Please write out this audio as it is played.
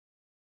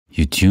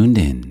You tuned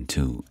in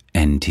to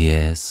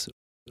NTS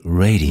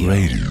Radio.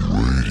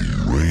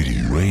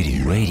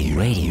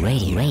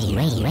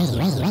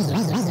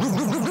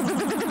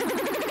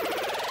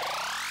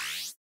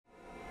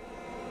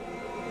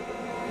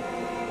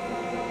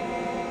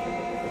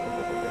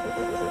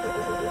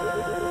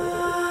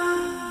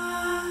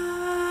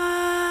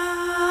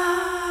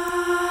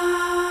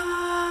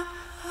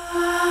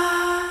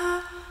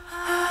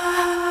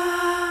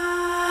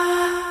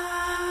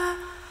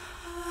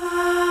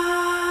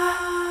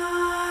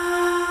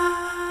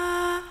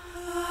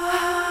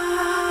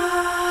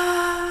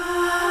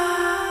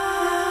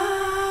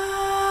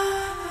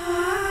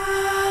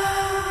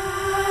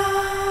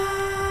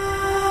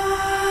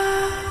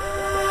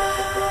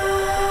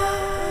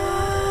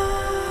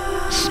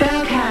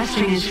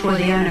 Is for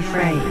the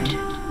unafraid.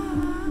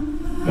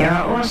 There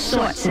are all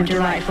sorts of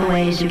delightful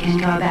ways you can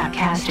go about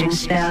casting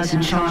spells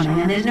and charming,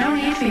 and there's no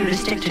need for you to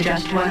stick to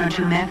just one or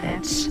two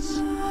methods.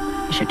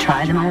 You should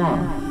try them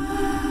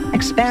all.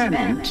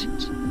 Experiment.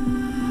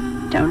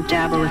 Don't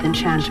dabble with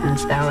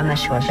enchantments, though,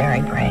 unless you're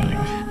very brave.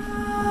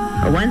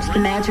 But once the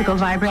magical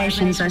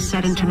vibrations are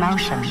set into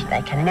motion,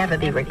 they can never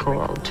be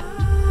recalled.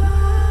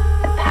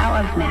 The power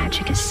of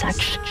magic is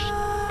such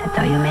that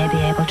though you may be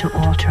able to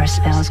alter a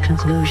spell's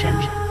conclusion,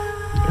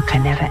 you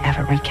can never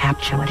ever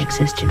recapture what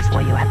existed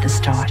for you at the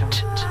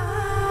start.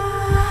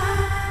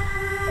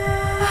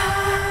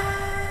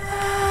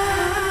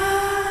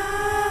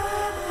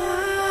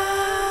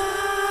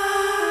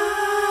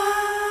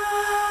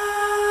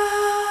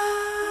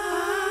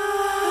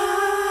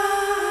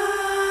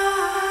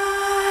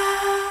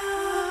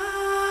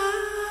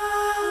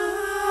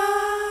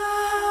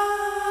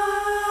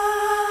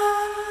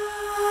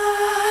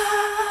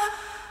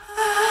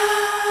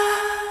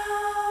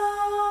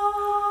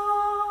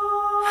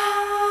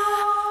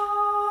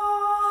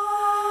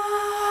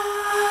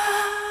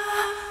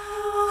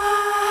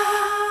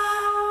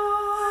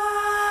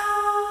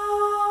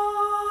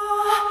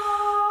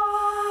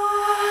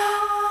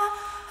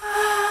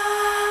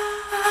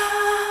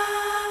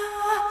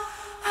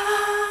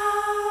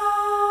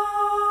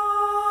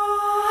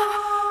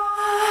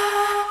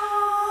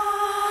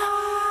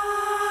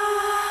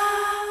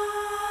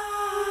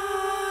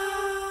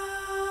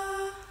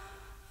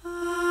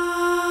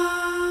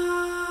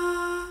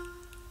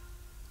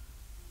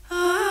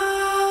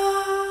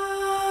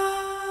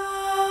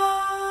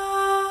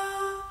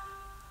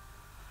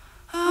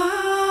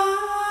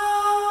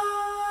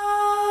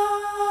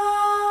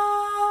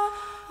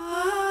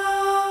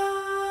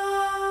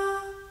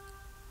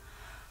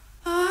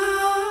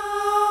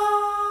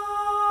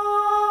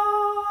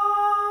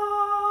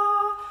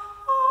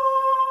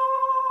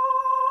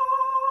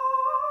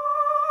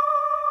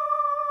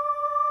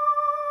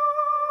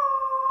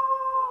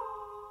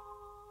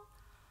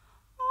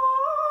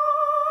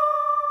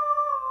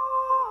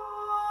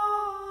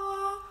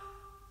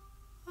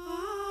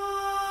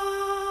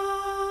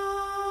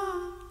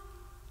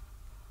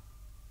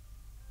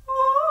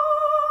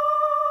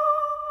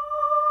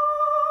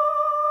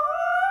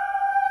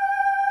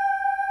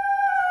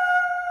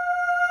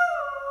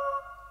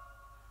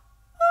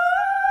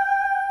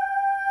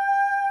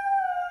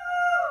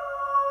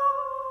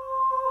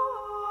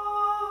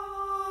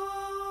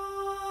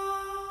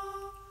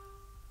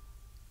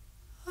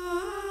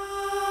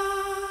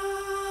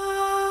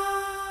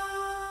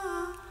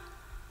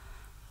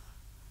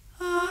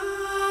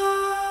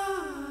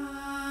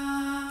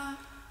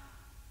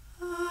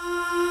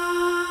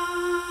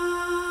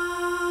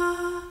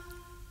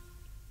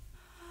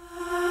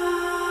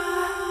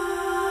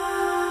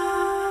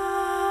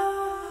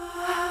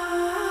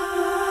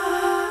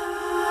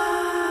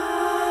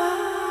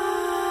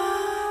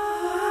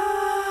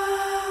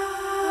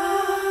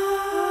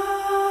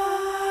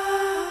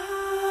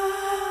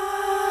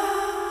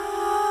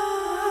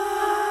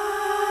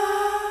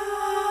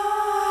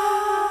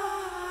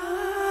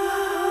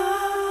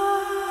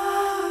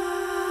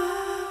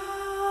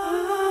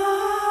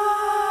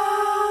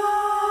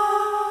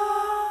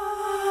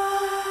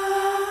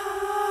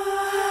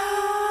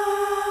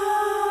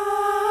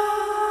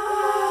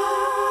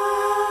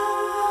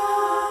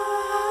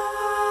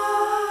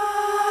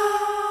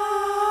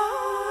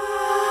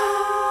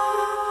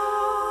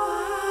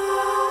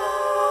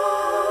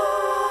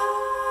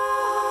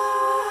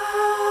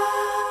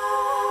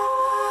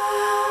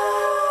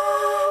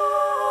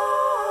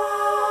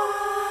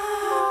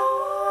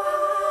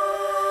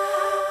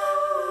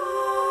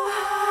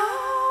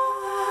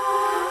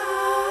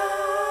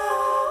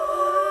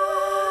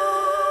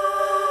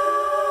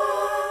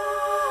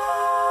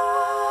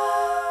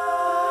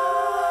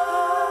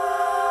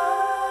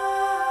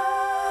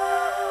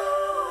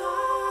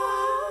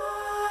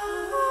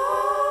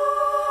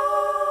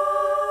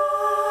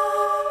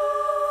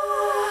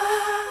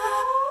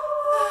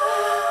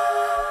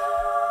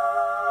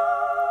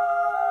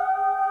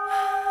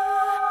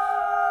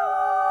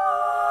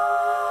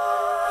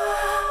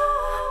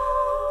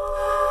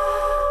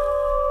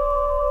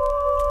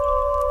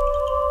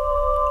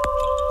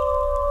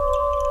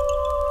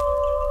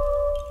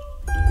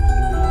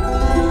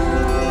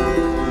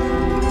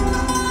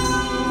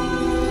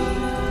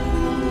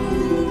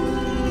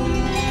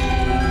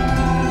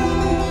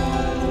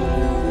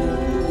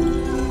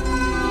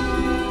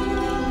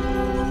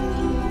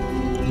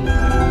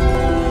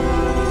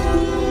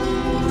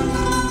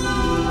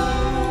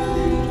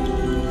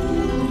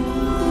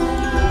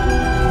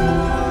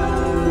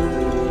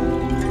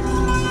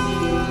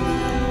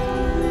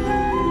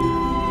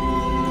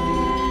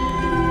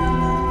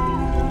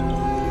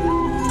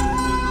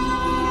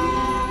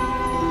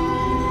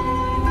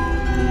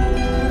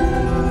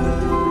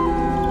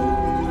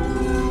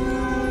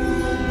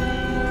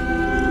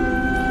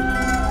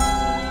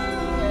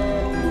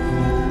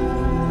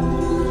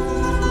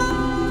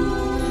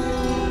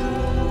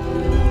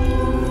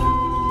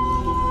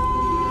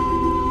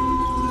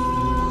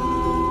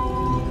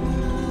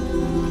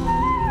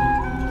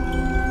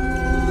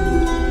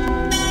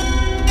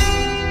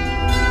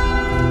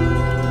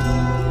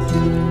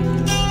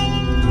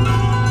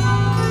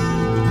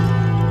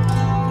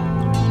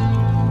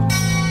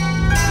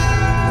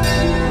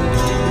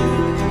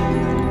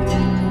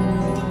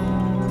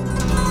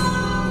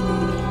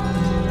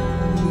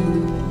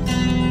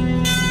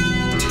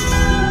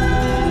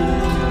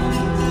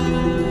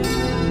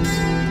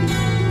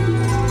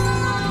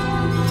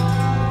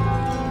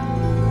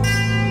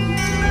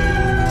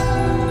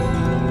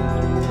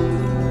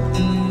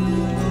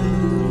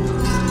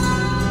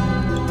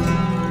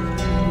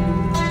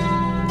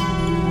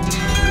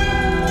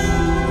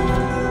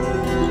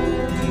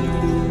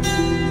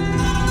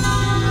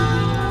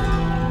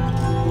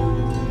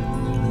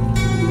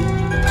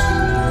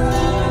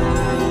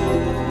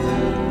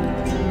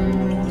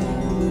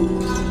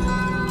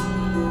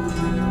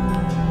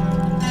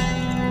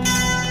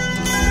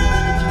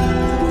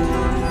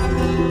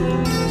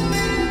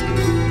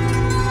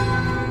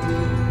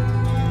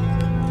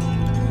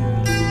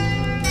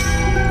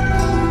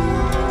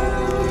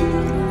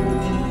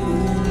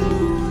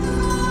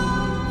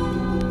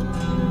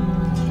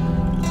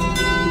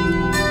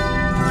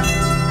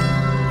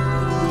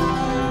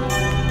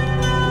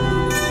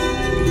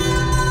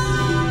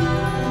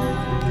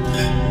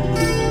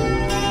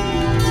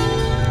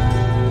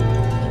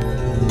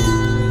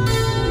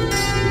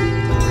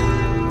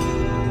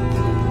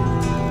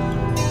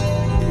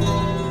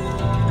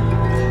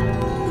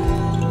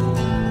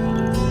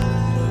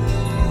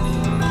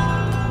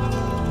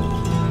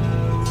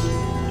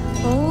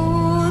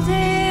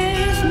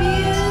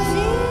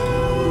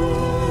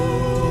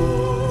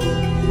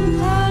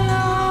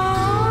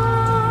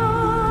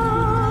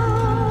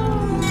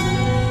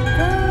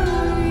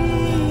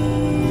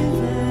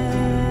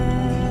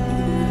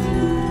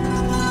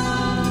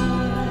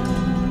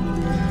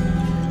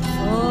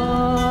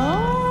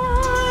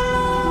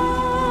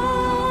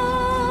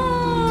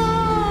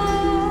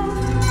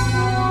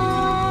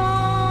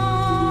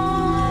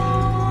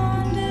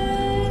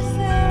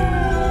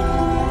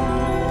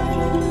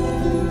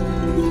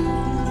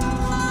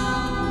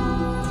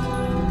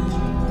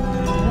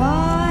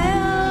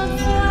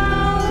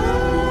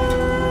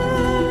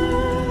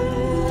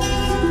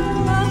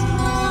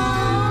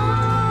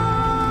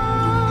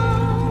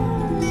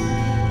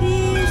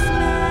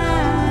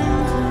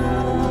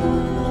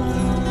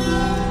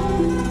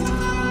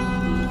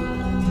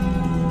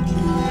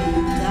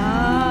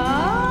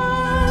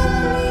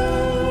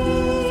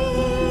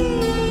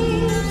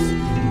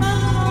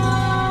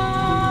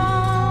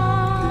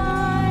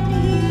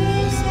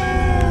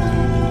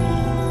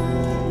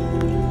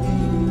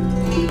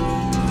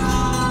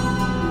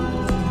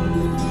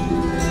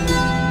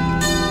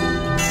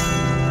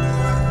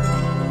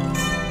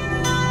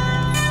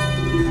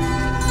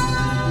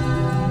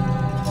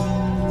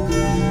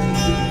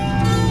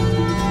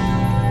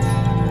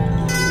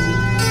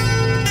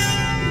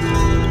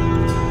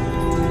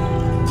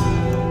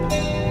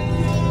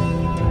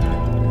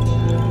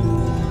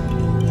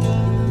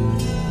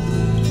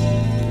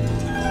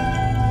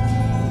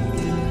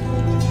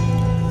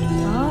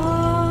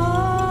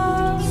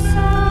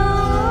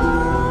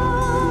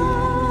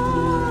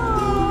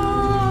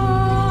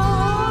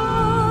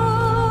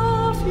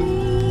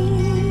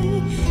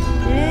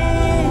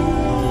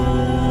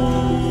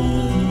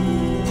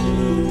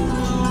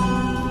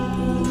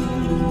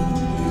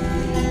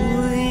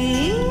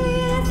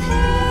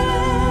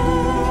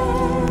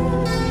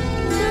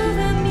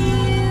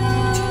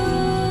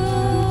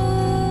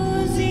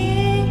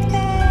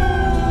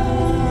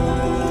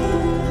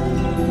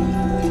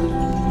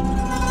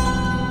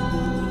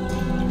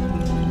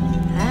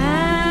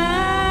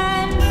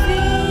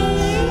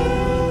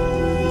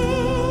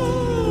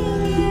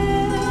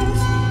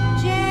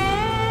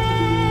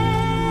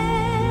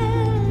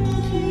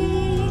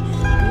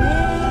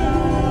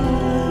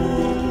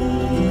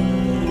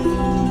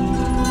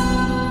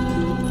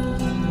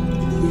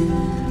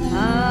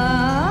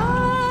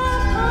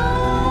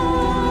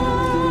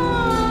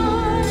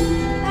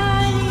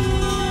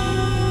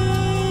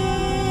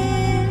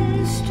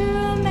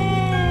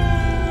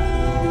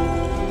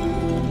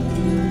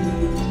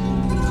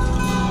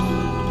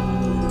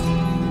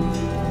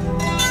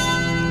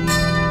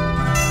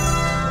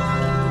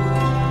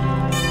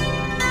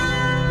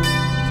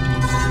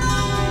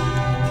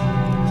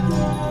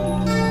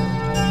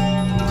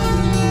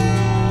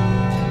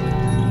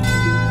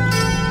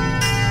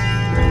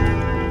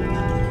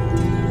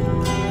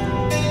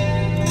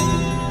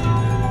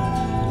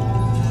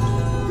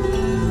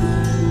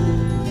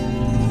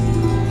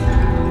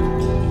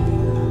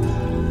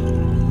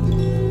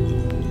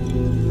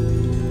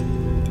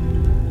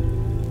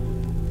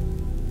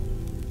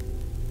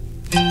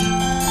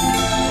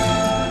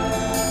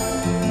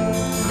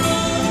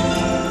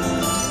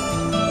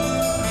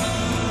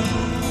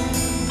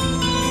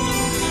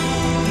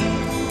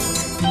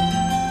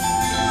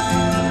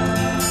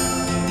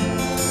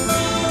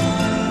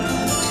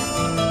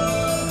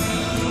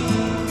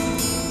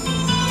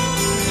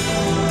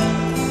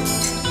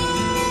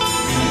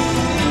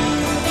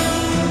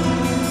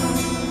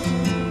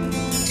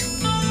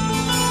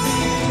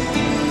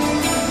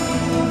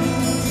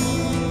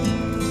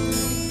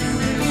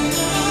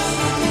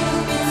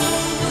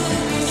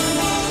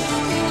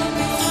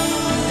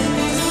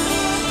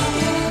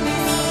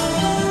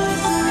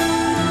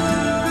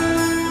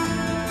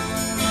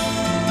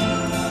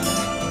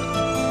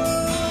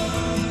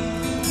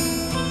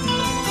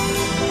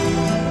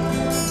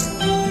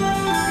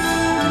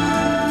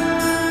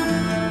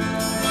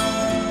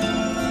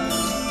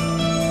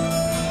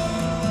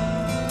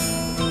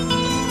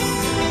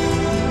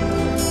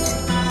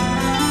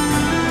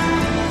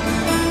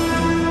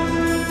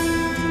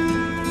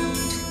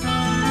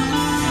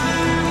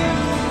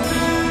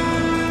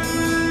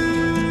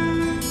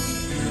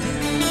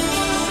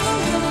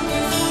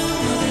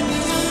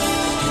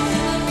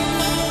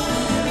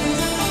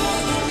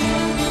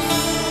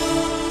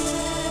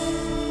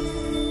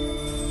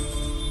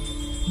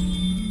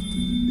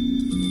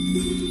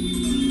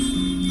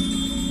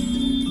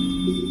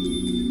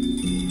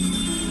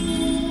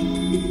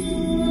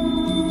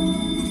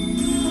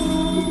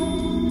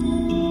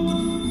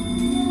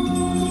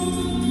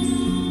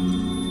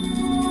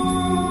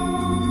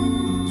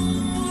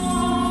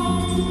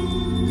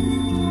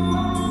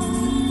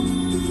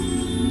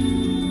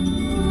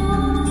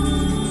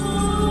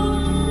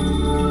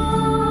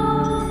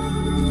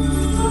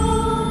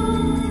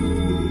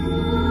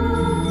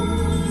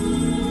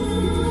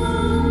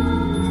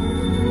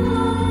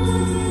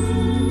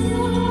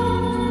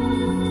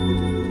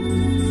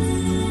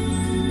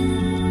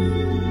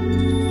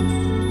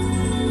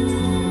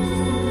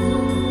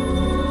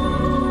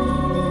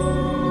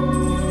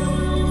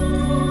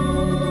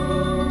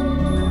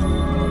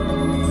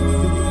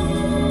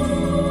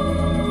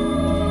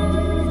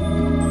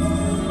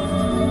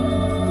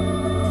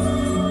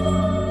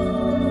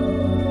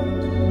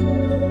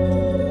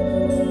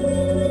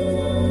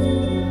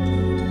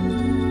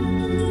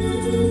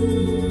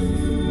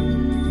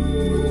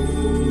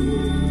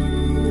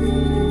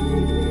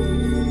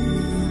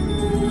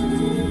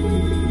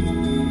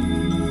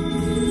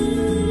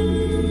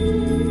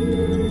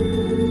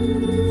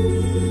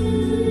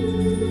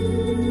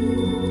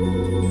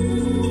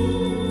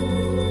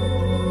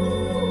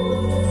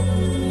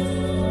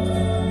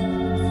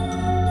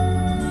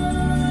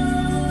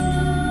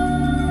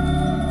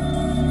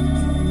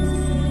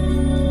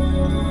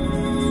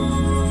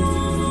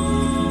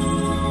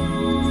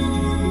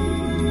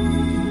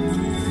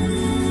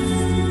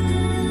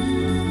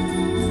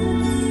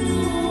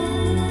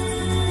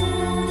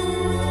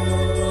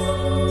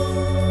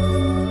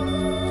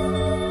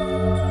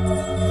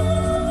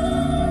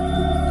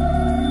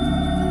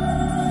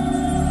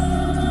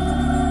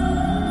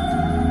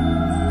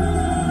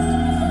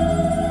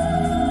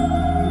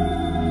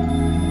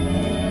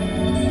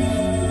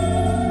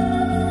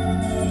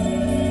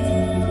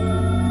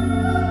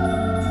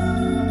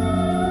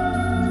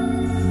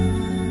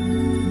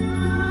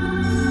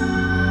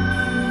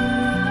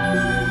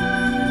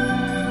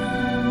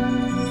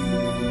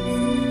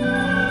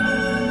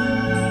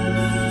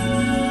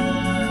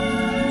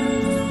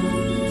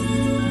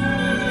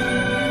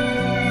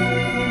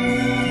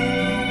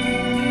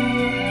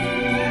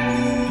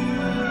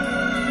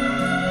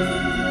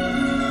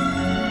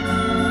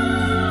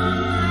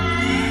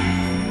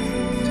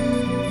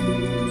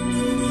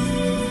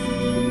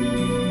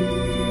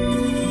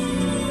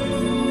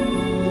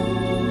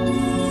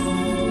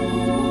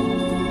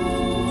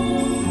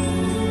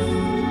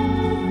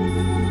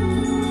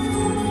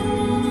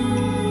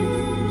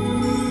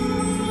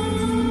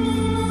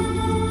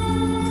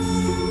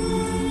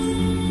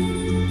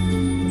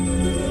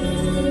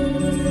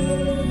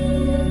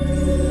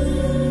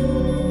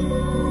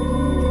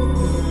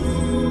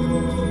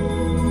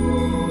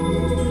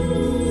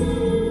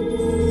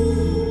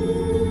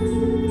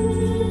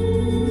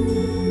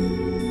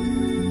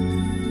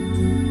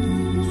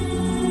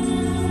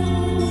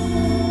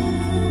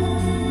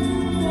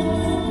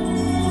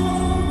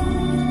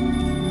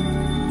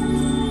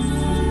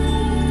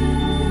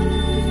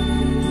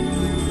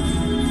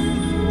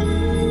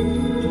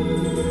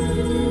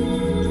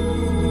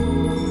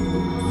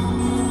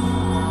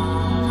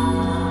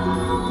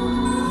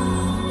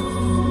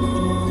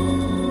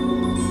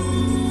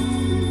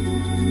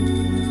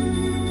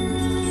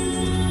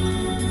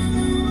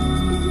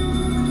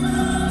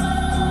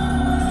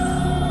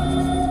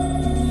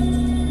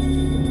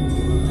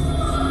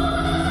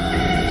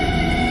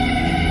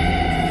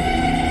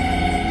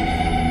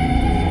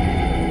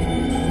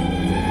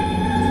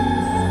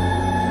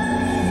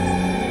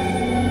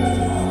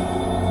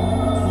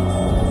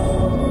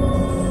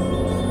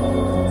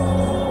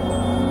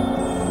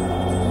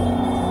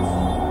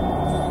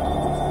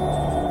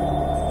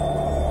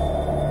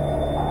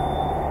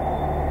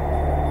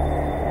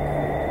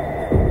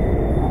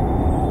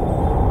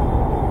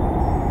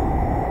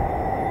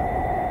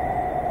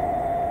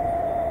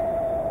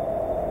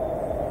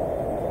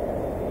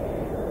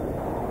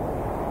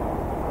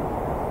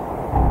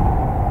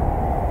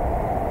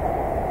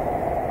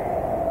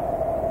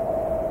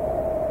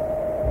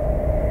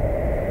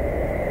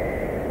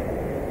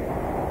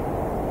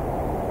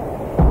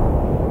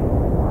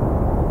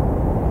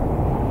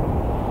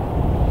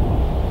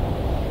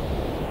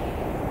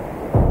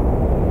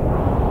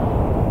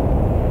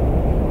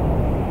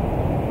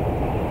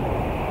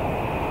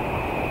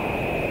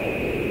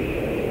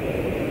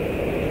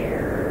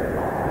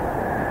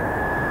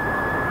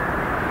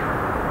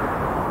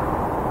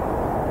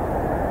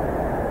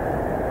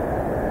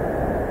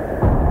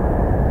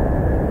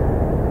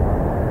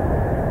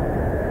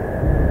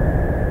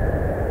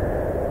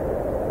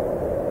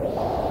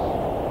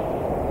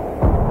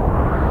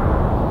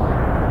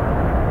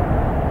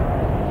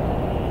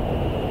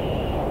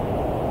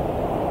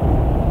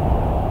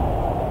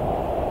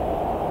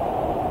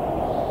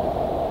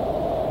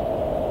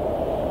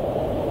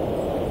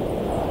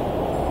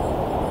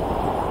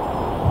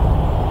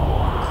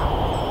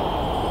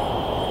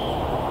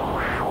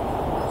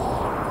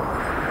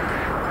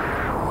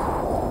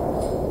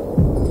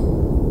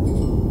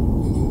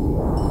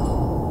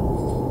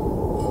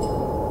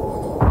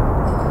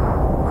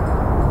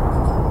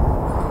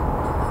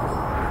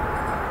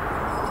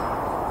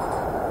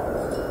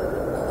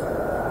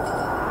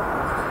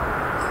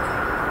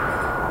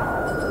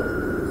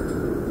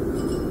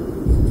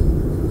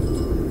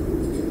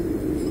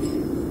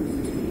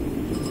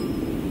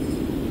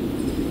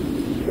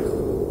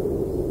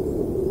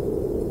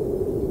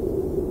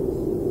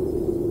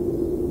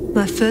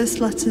 My first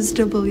letter's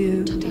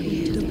W.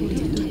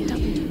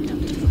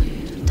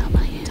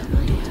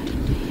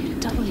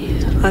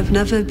 I've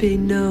never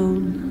been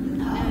known.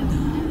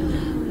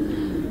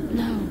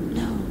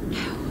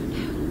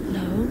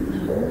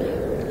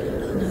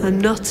 I'm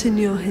not in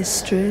your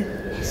history.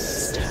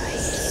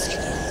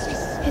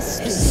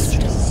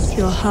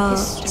 Your heart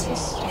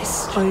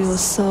or your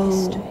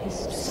soul.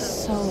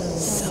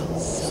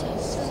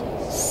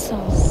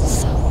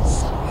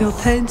 Your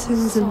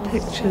paintings and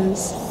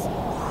pictures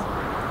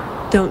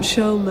don't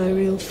show my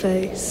real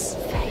face.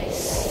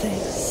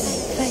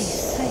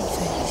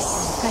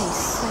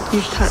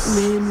 You pack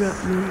me and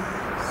wrap me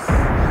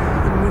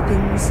in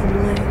ribbons and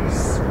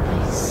lace.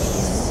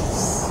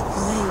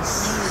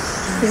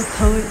 Your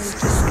poets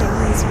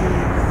disguise me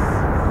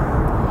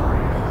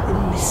in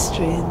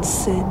mystery and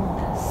sin.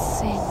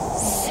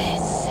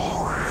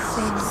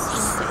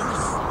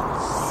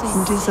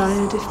 And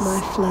desired if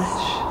my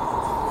flesh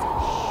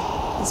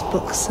is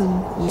buxom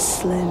and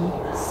slim.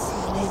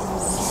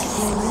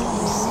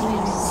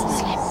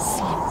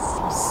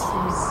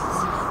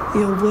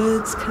 Your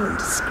words can't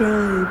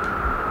describe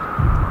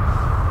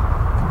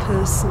the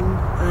person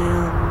I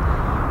am.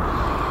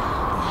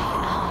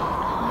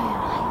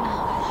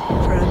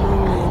 For I'm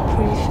only a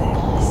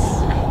prefix.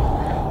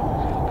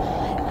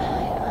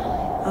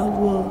 A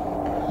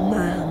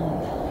woman.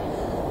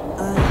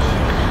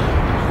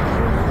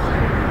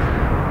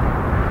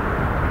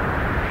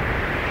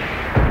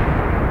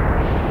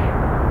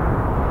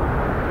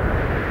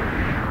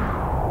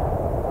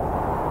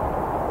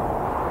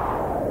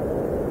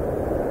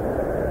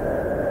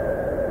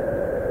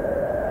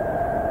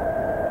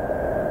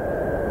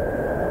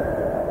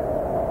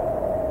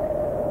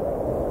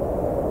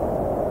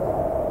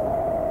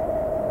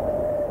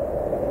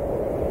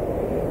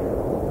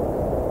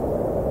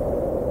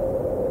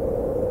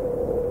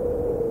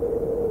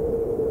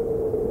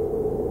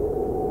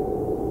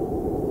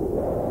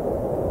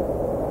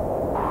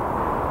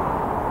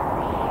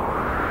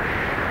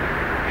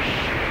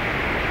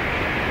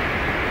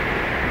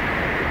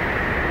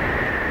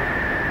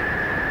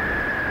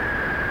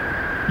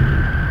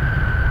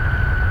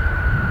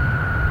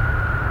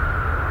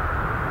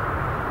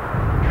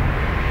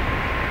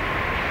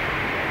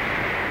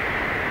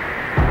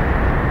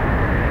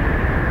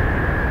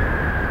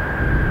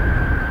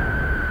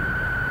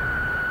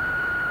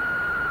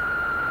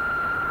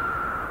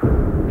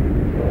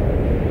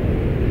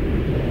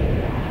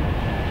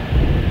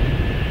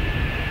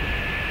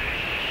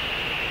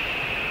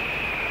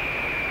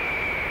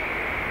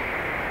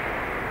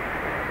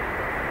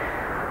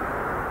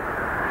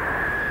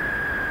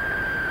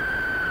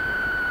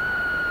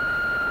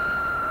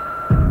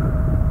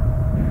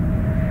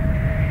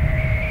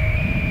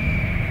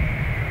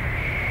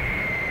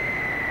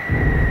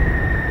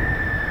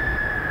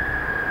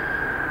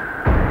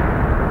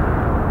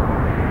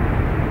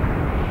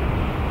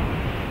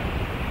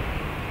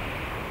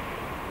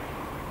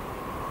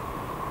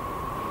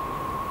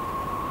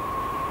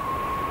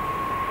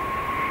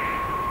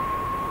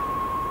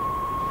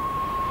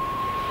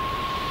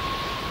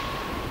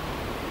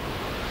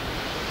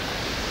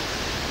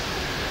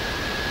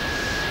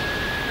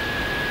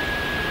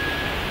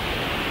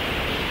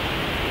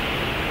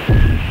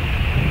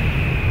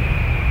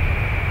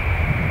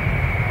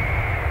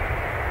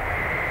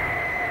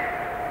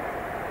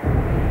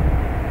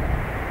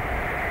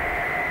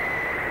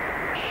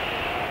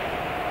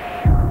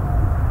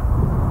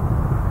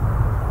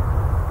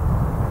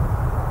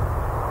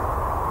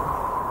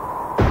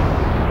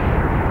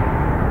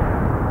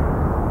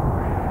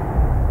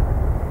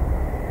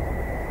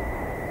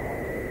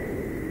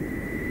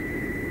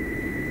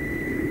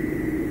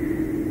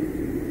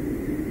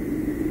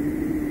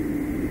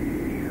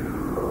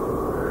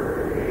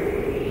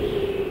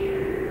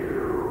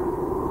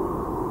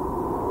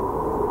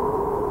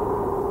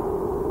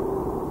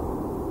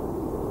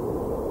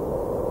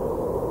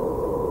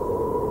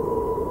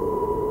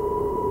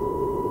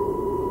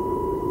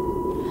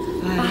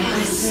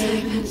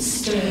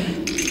 Stir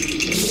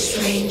in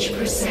strange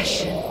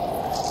procession,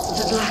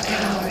 the black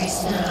hour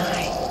is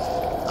nigh.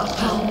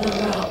 Upon the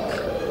rock,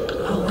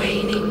 a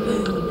waning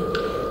moon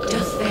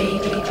doth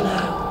vaguely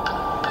glow,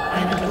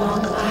 and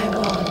one by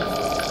one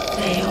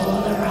they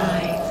all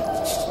arrive,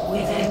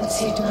 with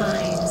emptied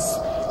minds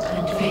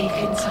and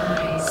vacant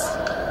eyes,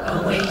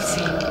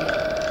 awaiting.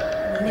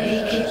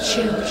 Naked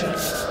children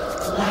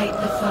light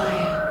the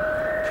fire,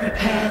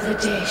 prepare the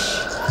dish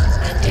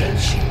and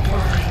ancient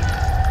wine.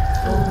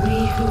 For we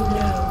who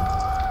know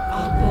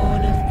are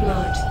born of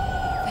blood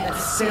that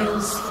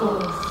spills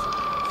forth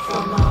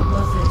from our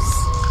mother's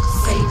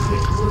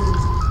sacred womb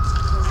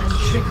and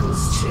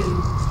trickles to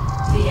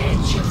the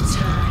edge of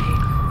time.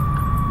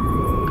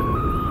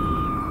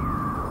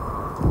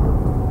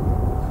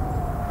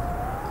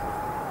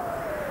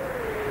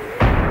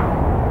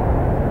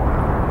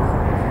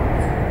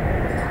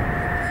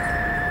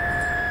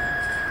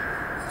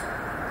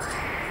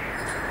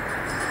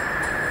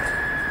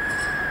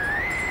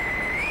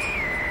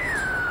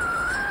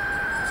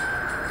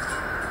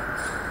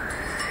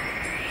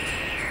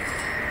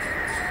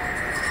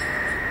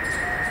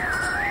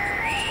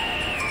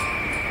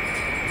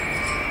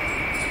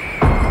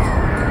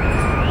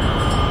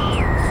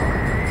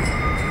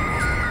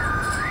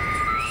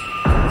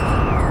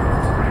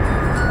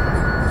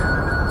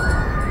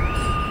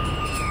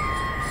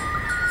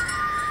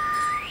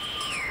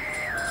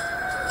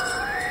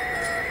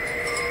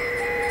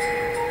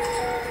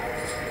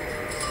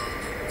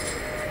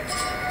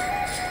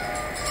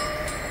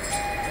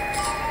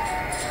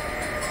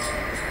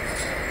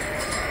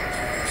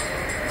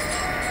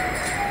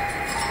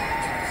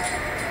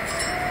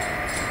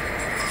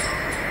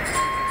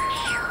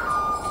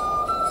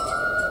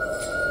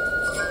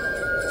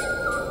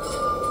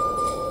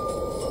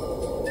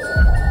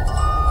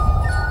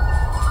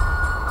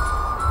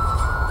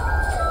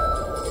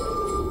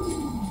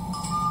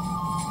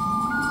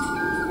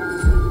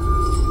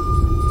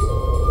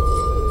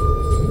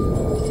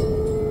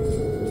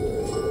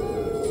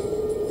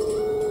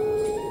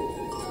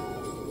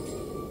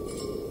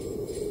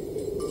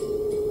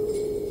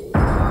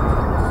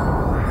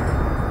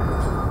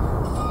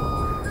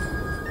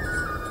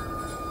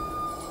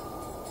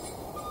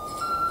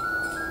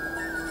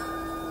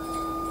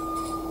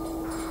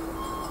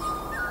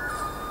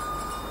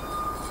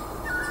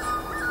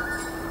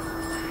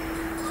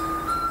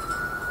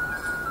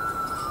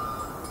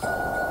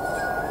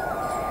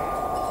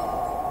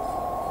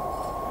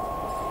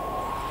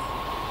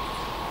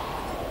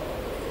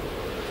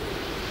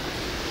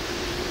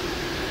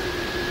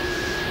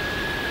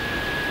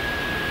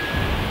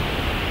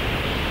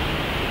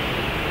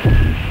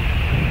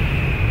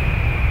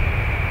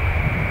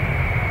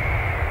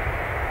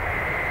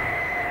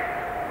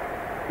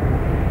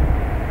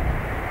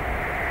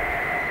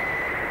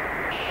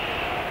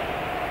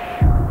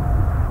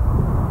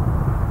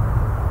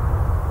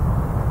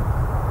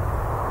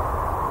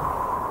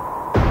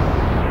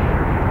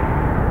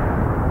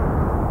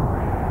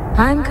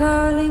 I'm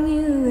calling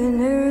you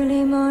in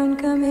early morn,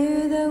 come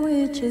hear the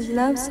witch's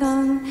love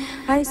song.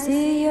 I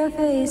see your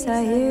face,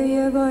 I hear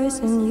your voice,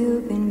 and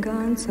you've been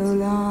gone so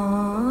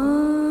long.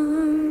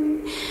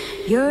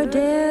 Your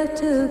death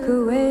took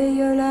away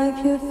your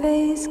life, your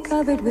face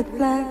covered with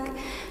black,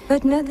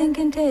 but nothing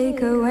can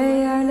take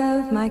away our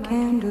love, my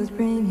candles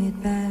bring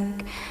it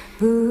back.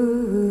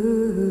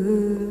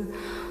 Ooh,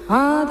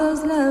 all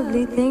those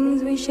lovely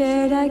things we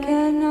shared, I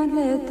cannot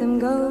let them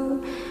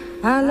go.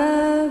 I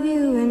love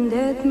you in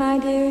death, my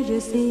dear,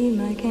 just see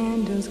my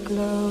candles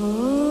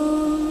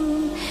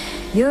glow.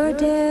 Your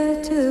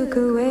death took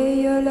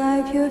away your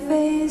life, your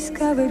face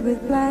covered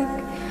with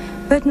black,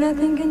 but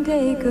nothing can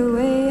take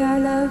away our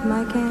love,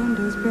 my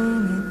candles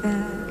bring it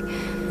back.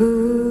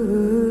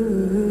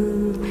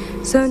 Ooh,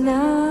 so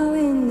now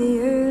in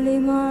the early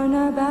morn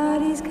our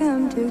bodies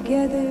come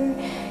together.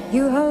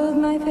 You hold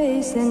my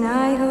face and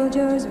I hold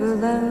yours, we'll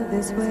love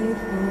this way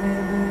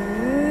forever.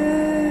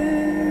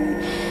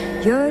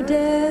 Your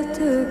death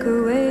took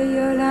away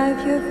your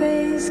life, your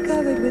face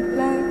covered with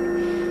black,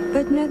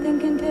 but nothing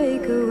can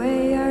take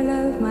away our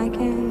love, my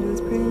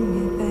candles bring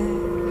it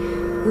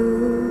back.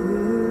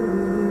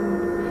 Ooh,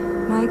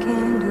 my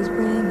candles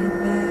bring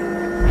it back.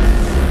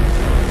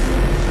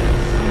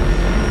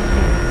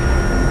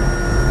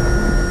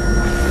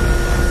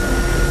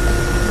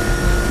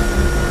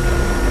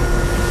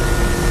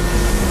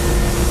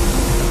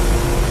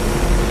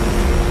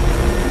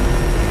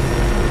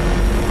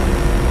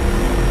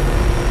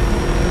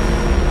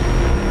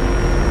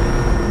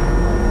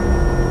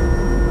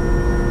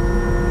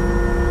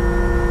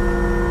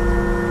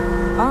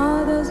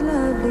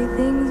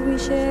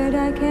 Shared,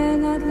 I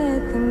cannot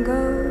let them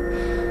go.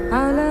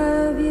 I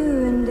love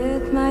you in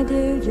death, my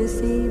dear, just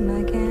see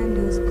my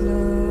candles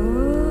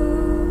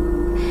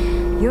glow.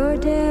 Your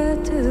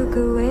death took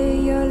away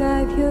your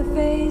life, your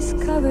face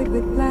covered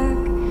with black,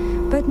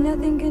 but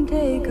nothing can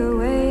take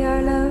away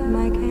our love,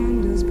 my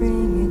candles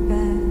bring it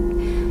back.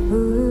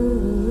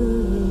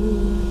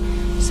 Ooh,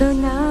 so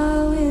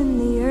now in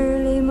the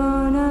early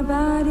morn our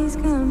bodies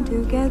come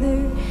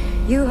together.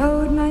 You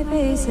hold my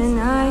face and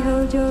I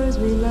hold yours,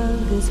 we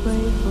love this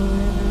way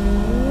forever.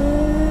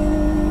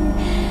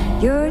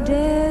 Your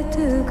death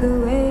took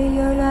away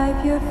your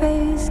life, your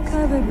face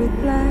covered with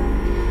black,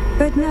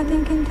 but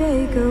nothing can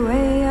take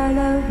away our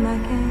love, my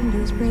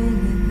candles bring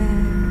it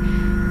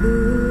back.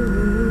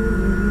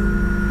 Ooh,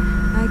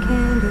 my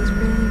candles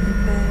bring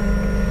it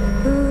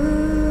back. Ooh.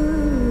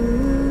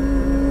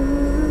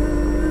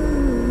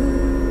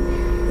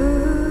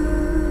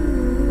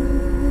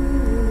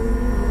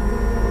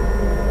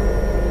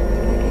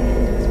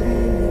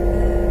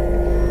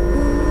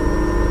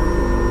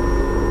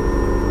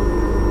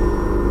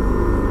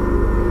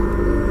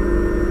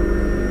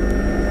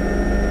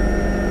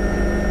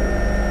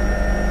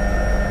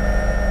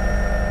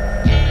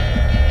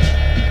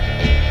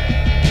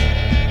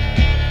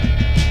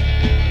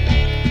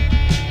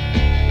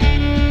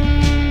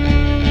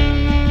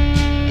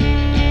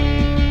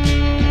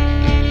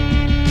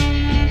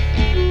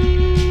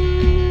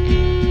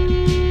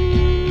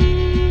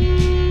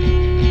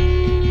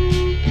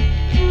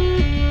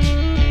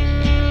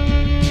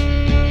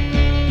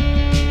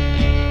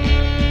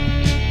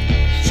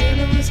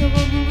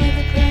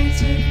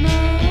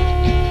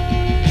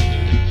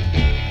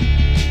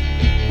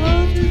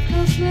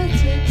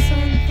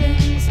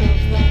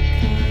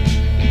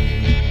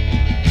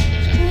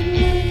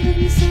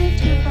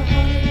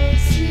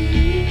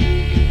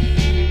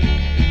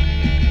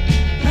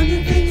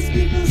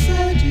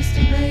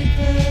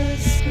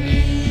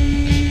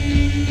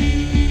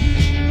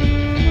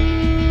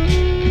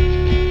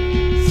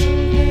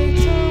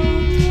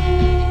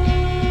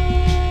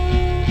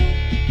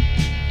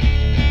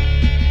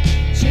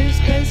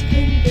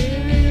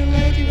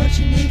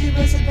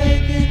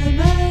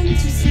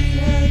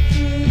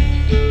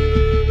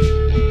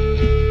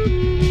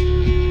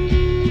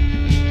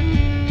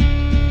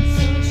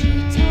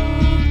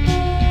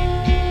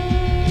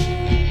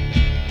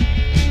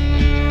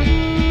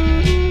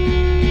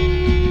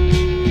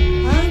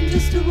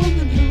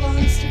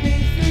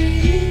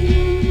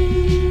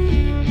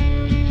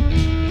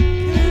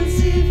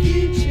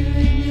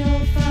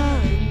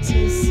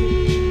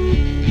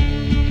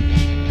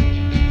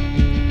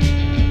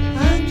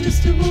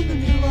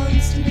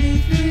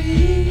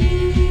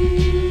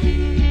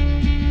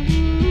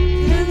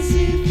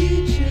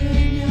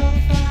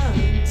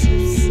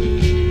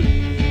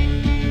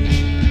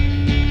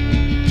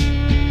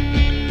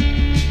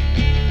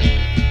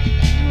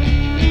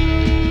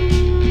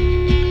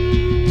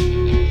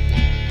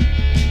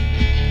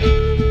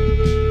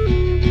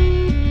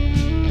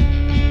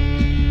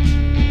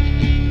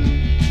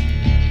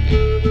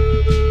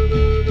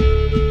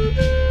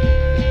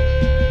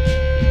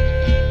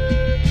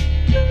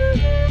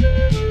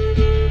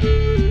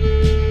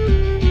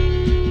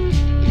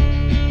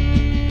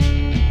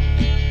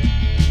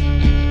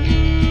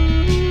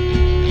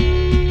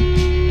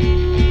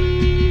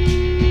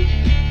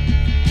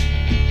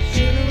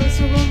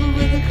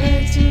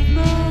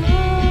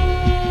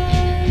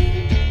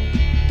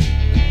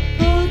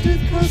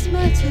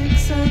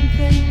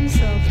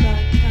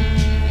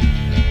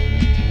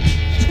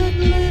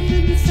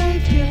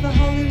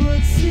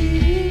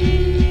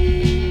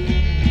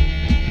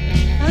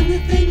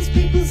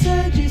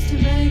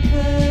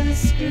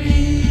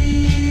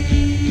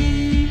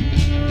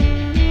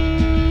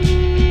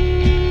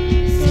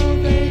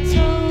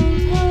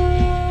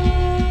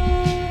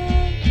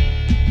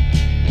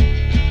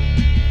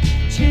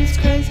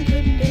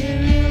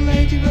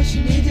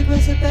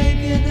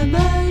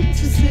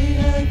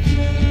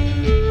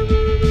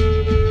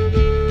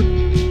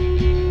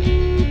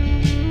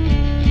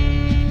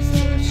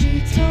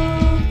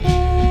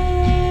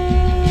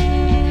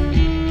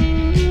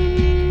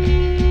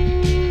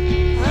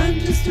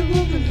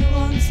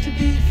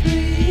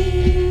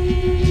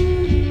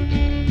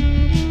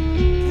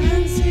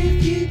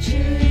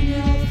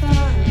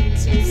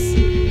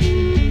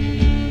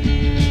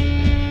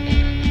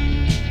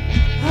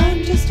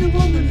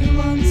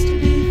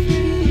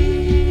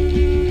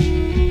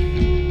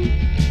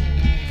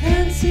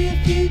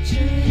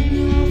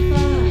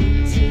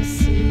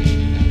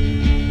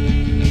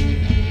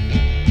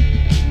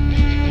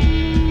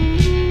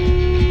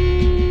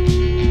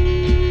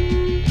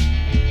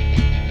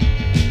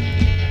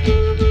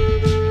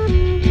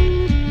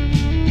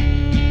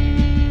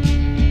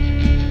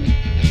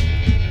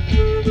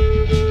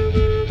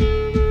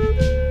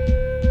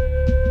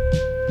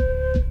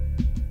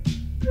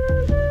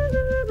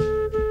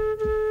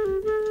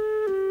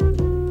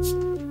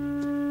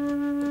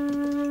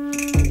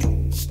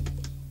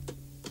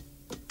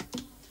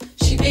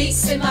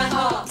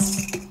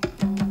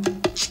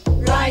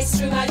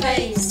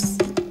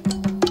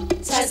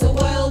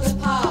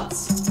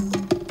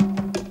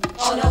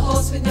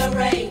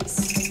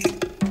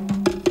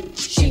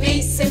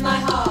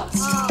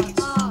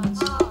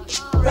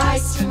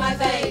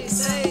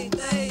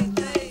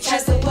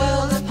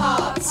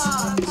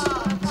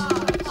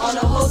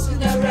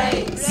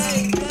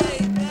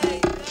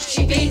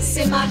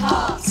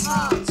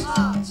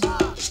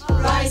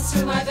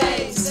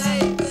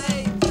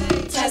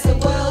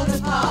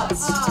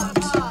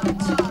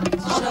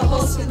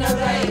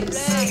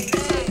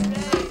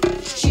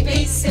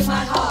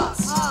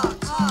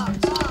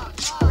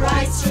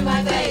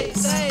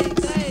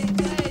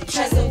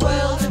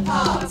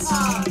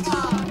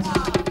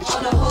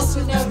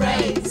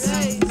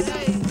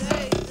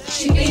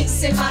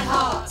 beats in my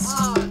heart,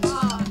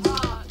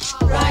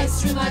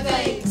 rides through my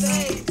veins,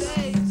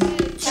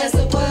 tears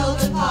the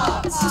world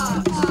apart,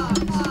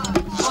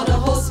 on a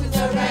horse with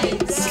no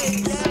reins.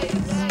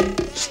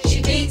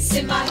 She beats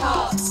in my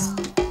heart,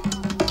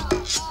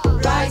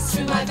 rides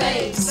through my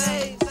veins,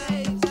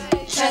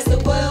 tears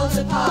the world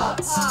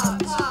apart,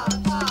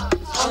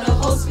 on a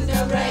horse with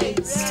no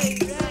reins.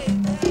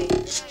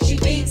 She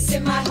beats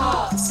in my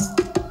heart,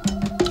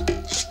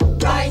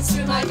 rides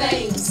through my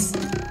veins,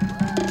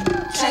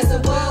 tears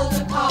the world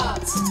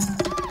apart,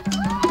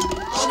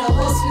 on a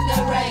horse with no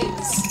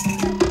reins.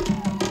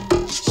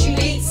 She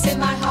beats in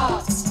my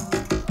heart,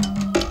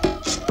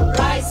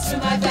 rides through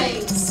my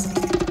veins,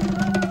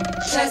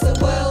 tears the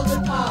world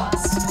apart,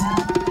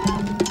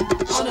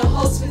 on a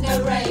horse with no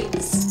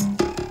reins.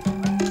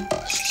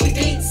 She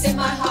beats in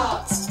my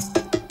heart,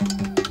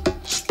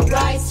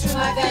 rides through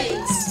my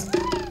veins,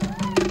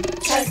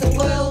 tears the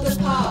world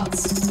apart,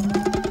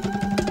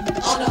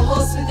 on a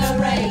horse with no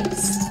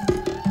reins.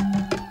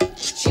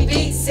 She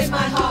beats in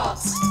my heart,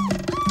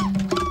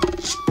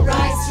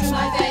 rides through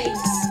my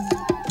veins,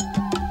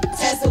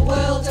 tears the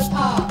world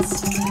apart,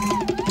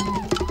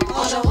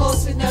 on a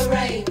horse with no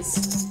reins.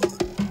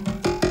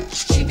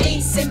 She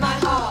beats in my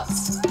heart,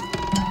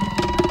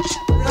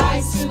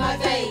 rides through my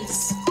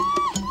veins,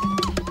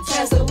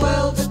 tears the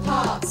world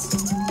apart,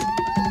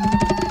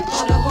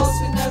 on a horse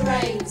with no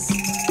reins.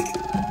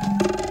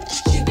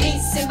 She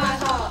beats in my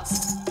heart,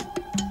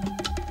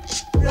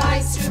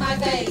 rides through my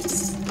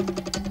veins,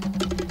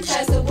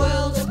 tears the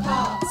world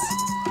apart,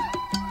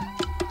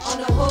 on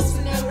a horse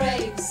with no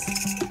reins.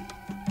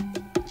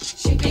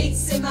 She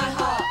beats in my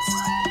heart,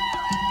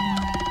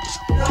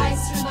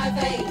 rides through my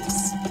veins,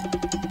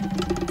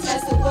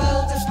 tears the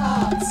world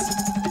apart,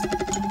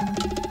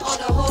 on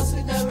a horse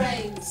with no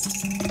reins.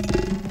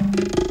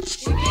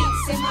 She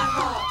beats in my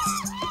heart,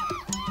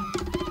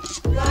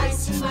 rides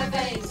through my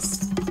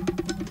veins,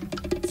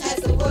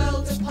 tears the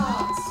world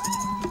apart,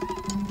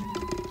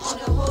 on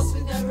a horse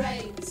with no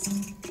reins.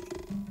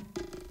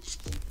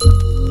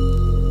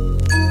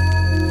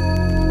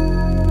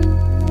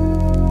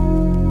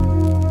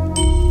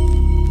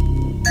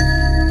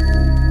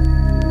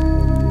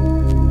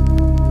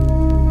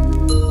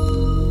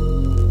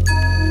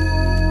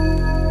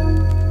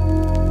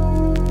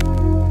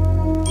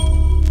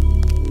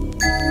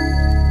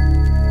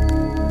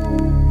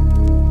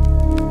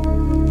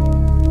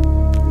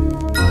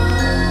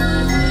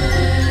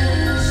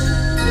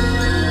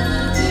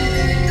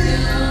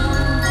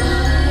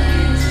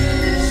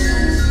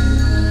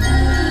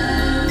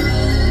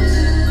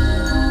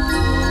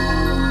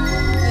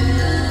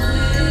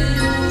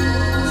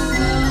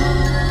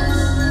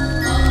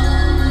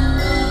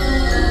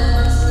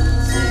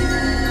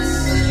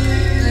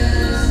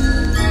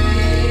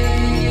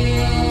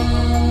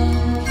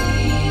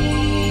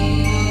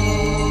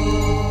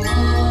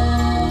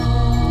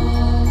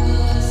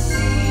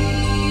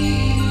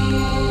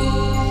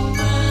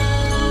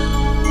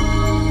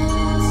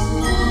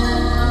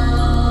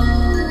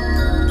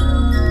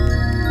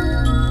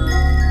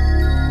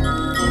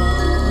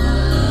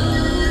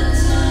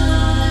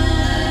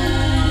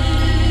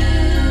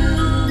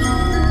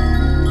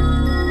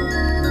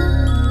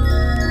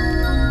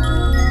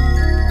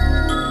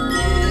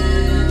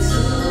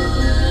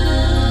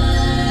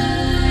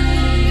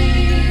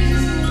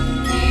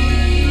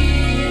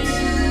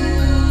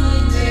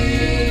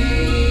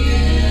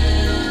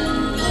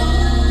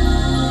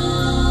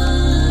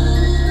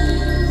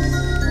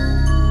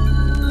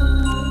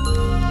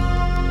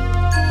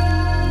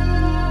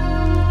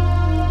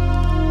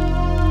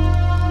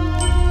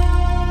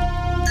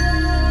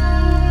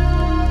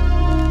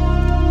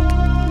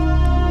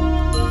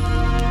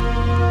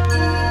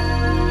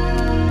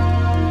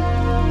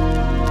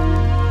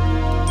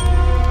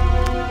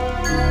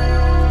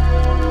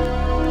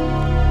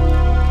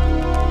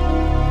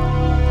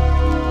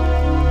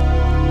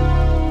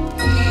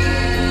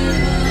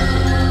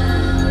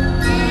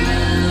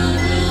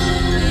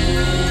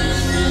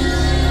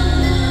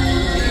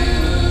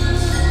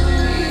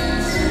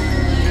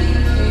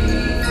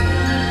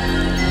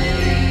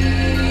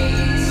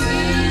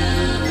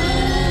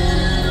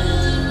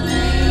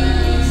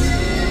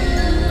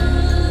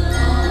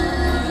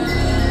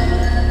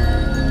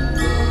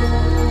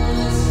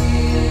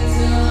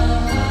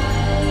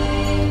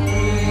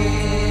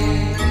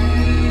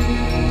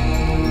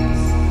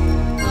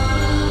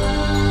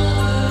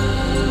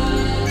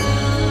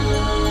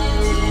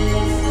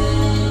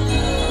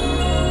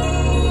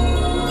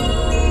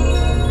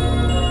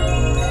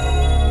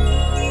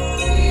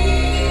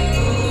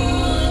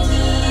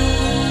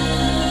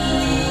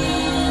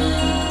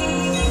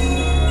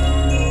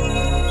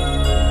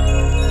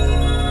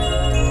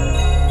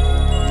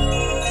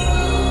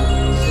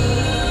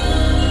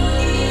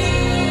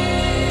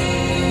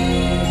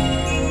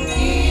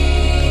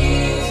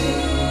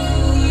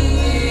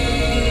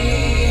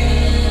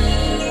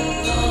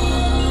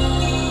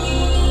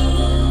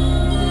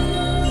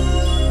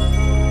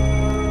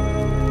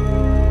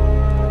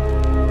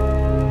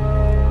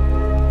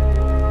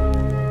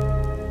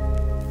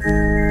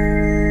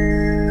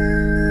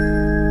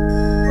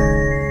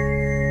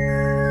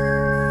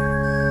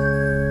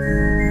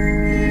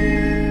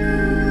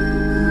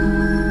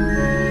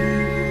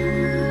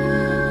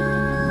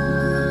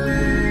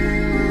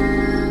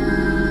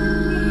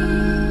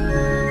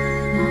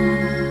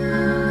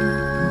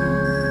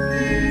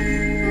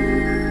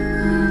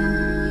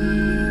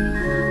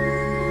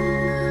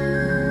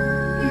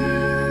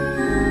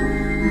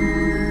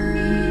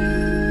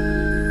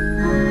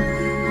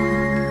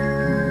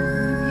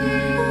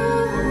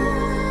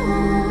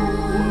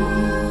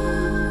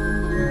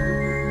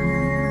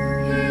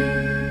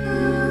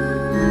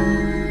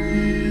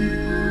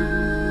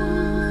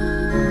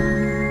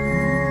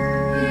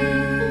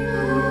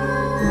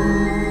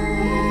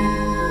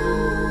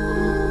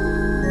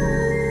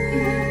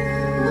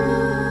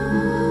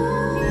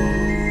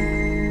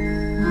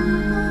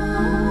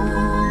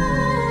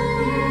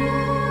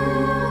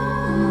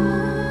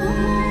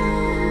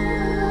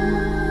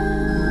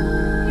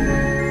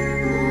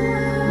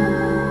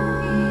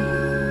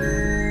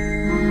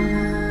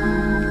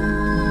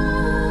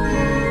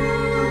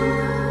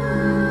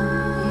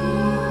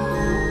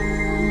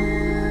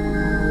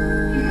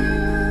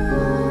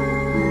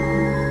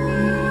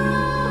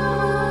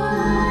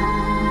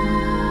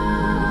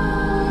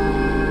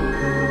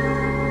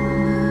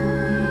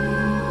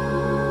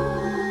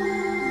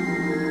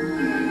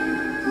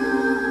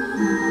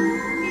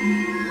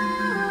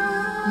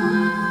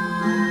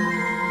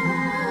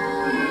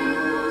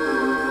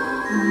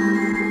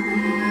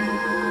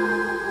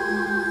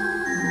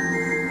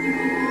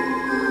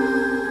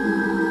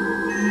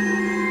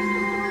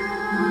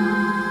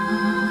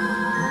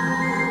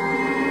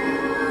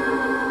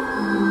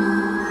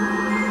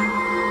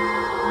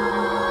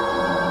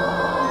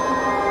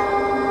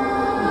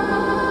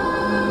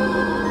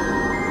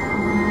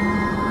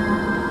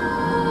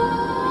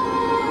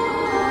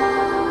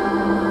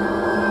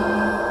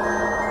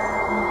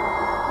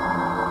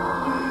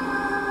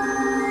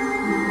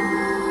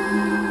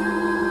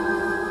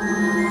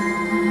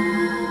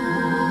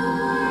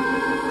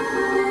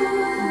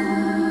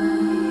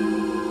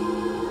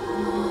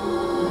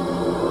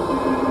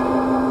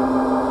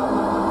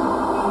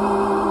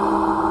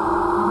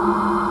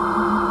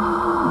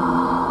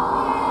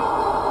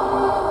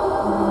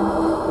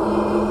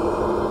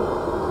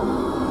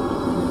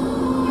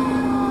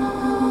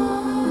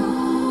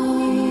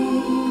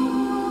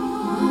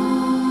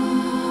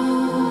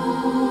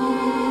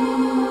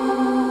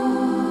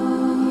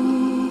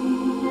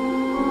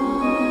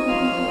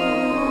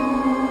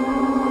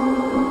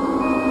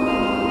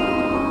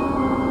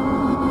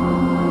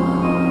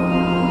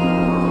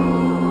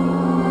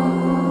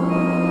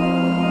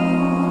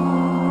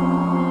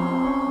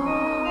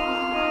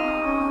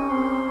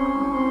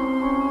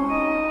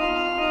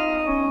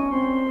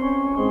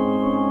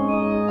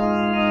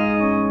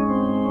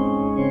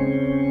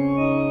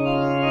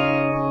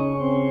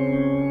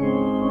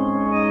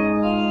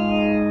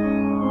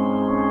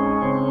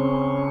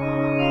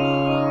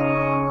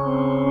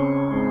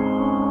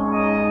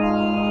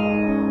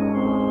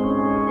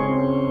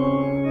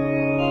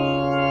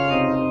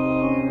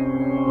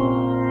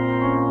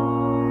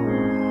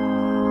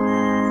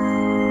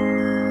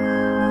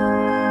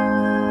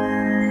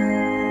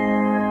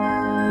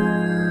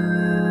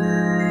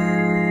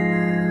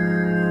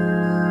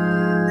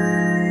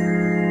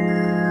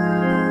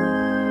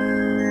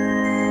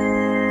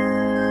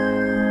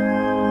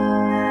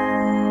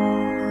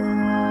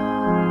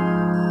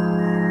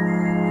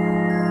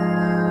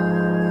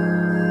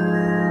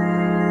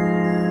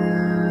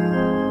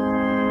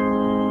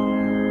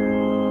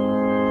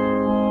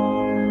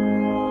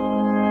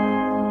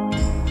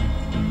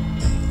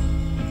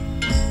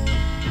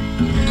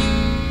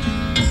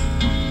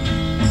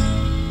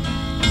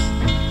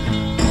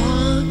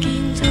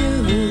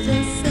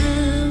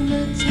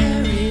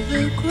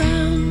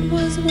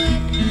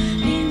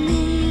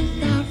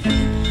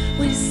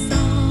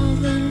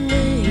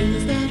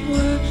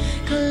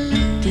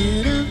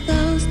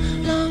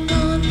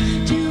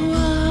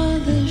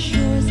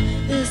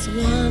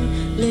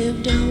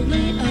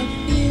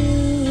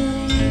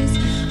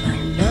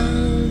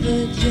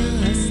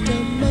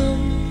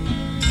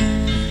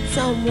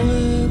 Some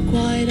were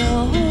quite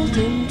old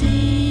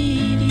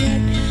indeed,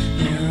 yet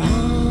they're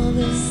all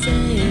the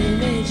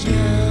same age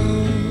now.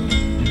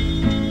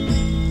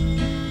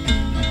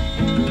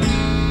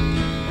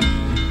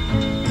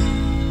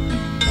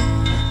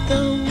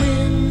 The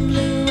wind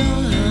blew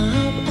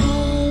up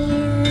all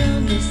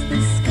around us.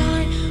 The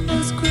sky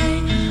was gray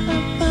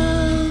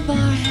above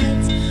our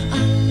heads.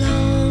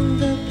 Along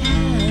the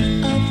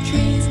path of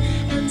trees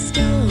and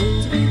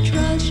stones we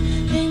trudged,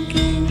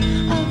 thinking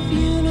of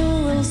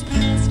funerals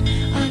past.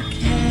 A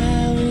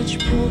carriage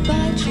pulled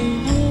by two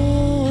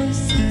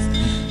horses,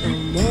 the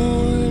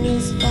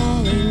mourners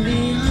falling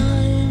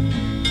behind.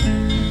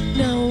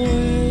 Now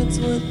words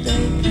would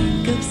they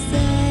think of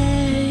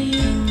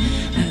saying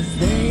as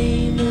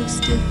they move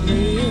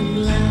stiffly in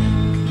black.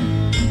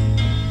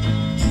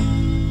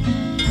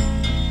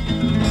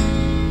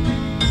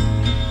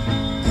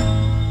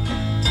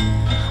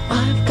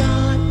 I've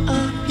got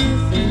a few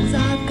things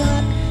I've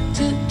got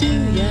to do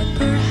yet,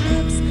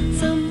 perhaps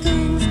some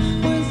things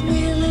worth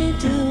really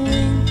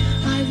doing.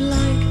 I'd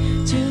like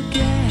to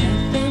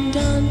get them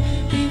done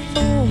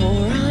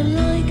before I'm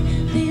like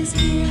these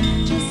here,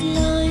 just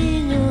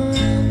lying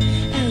around.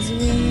 As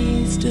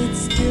we stood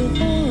still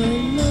for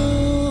a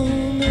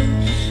moment,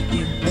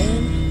 you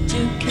bent to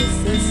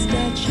kiss a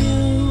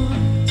statue,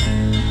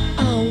 a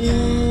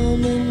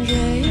woman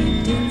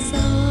draped in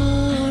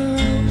sorrow.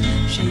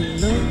 She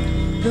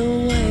looked the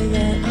way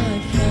that I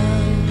felt.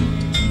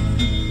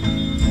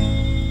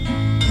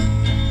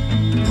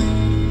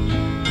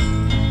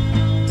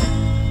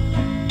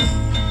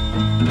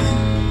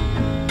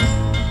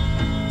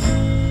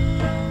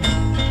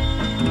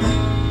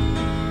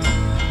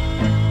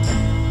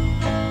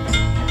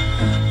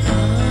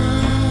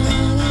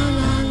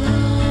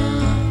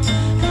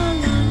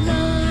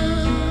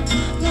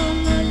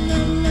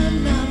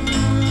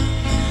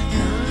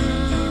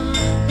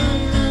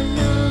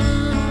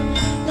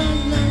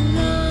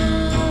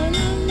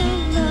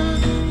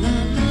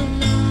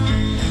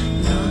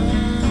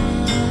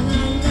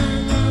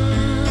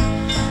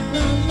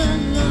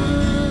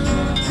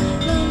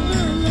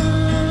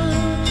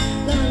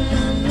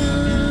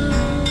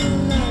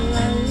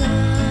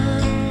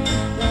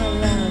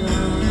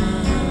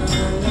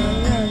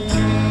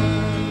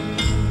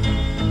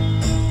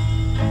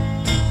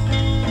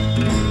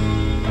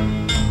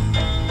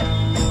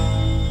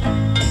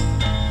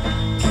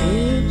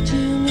 Give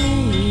to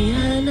me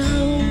an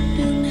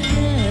open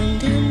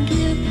hand and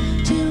give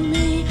to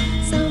me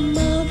some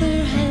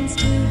other hands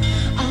too.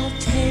 I'll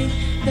take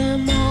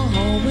them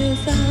all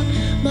without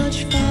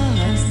much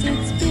fuss.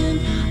 It's been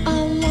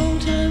a long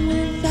time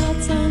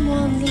without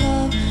someone's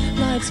love.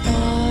 Life's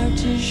far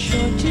too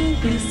short to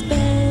be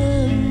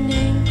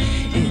spending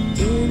it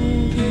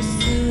in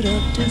pursuit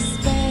of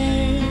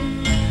despair.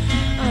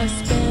 I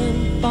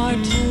spent far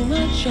too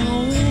much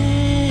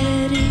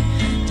already,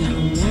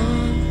 don't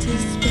want to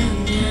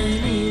spend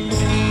anymore.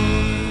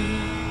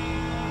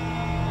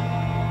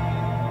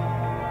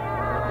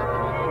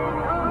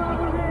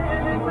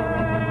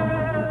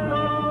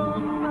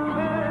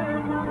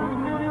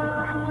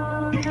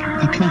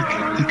 The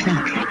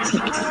clock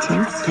ticks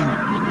too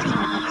slowly,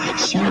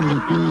 surely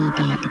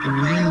needed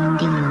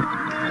winding up.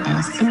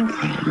 Or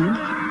something.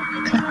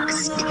 Clocks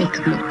tick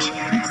much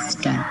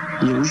faster,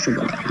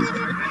 usually.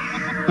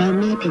 Well,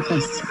 maybe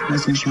this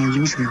wasn't your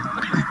usual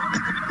clock.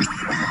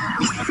 Whisper,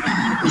 whisper,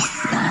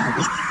 whisper,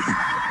 whisper.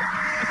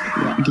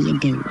 What do you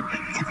do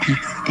to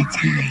pass the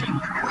time?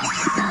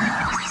 Whisper,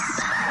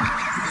 whisper,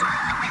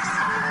 whisper,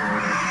 whisper.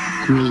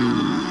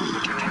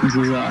 Read,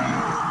 draw,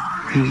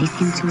 and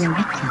listen to a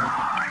record.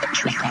 Which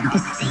record? The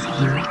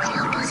same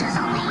record as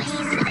always.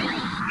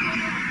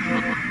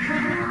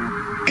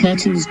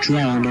 Curtains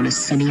drawn on a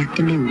sunny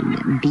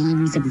afternoon,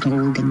 beams of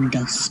golden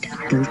dust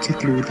filter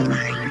through the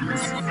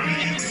lines.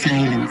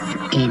 Silence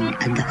in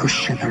and the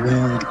hush of the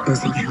world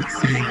buzzing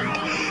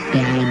outside,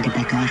 behind the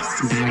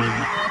glass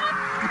barrier.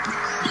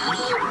 We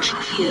watch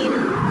you,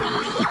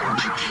 we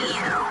watch you.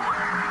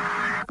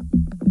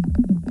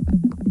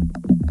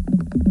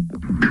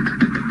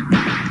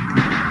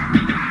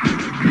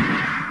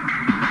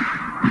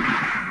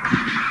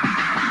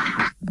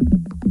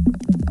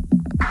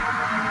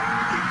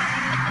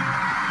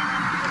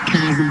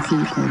 Cars and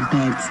people,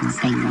 birds and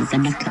things, a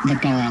knock at the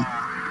door.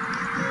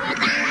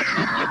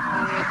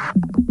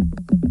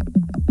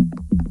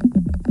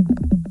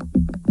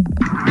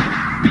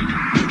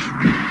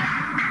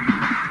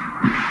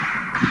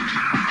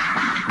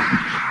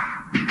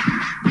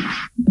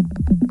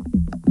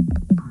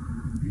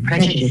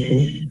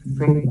 Prejudices.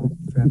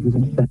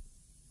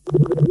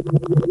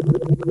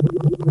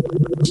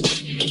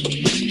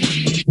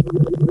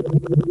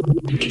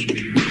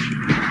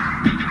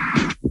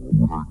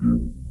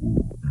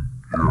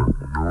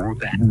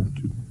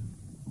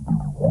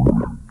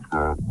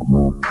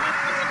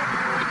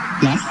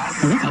 Yes,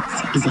 who is it?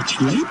 Is it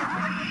you?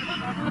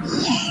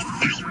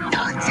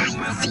 Yes, I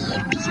thought I'd see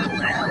if you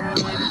were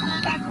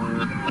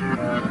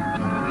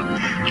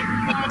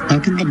okay.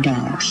 Open the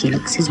door. She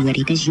looks as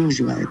worried as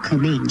usual.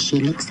 Come in.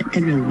 She looks at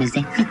the room as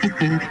if, ha ha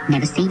ha,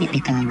 never seen it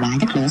before. Why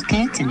the closed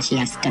curtain? She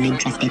asked,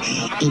 uninterested.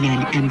 In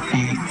an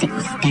answer,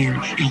 sits down.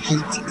 I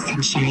hate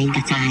sunshine,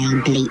 that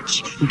I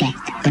bleach, death,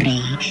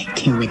 grey,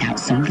 kill without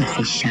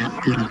sunglasses,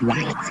 sharp feel of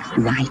white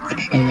light.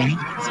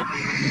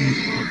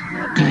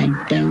 I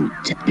don't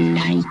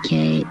like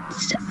it.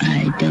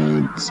 I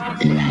don't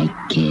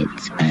like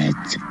it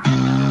at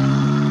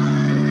all.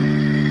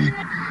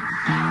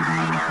 I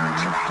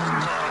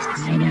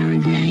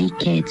don't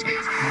like it.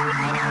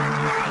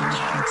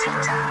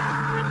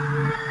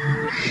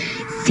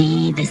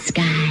 See the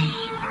sky.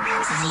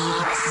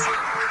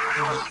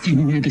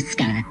 See the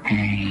sky.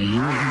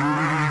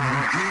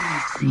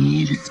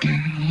 See the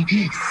sky.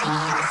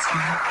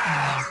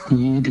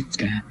 See the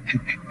sky.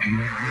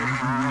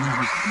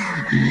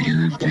 I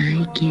don't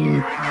like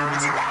it.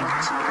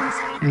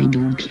 I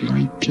don't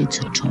like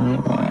it at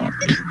all.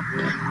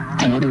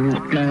 I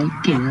don't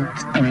like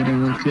it. I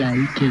don't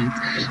like it.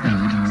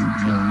 I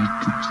don't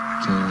like it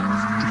at all.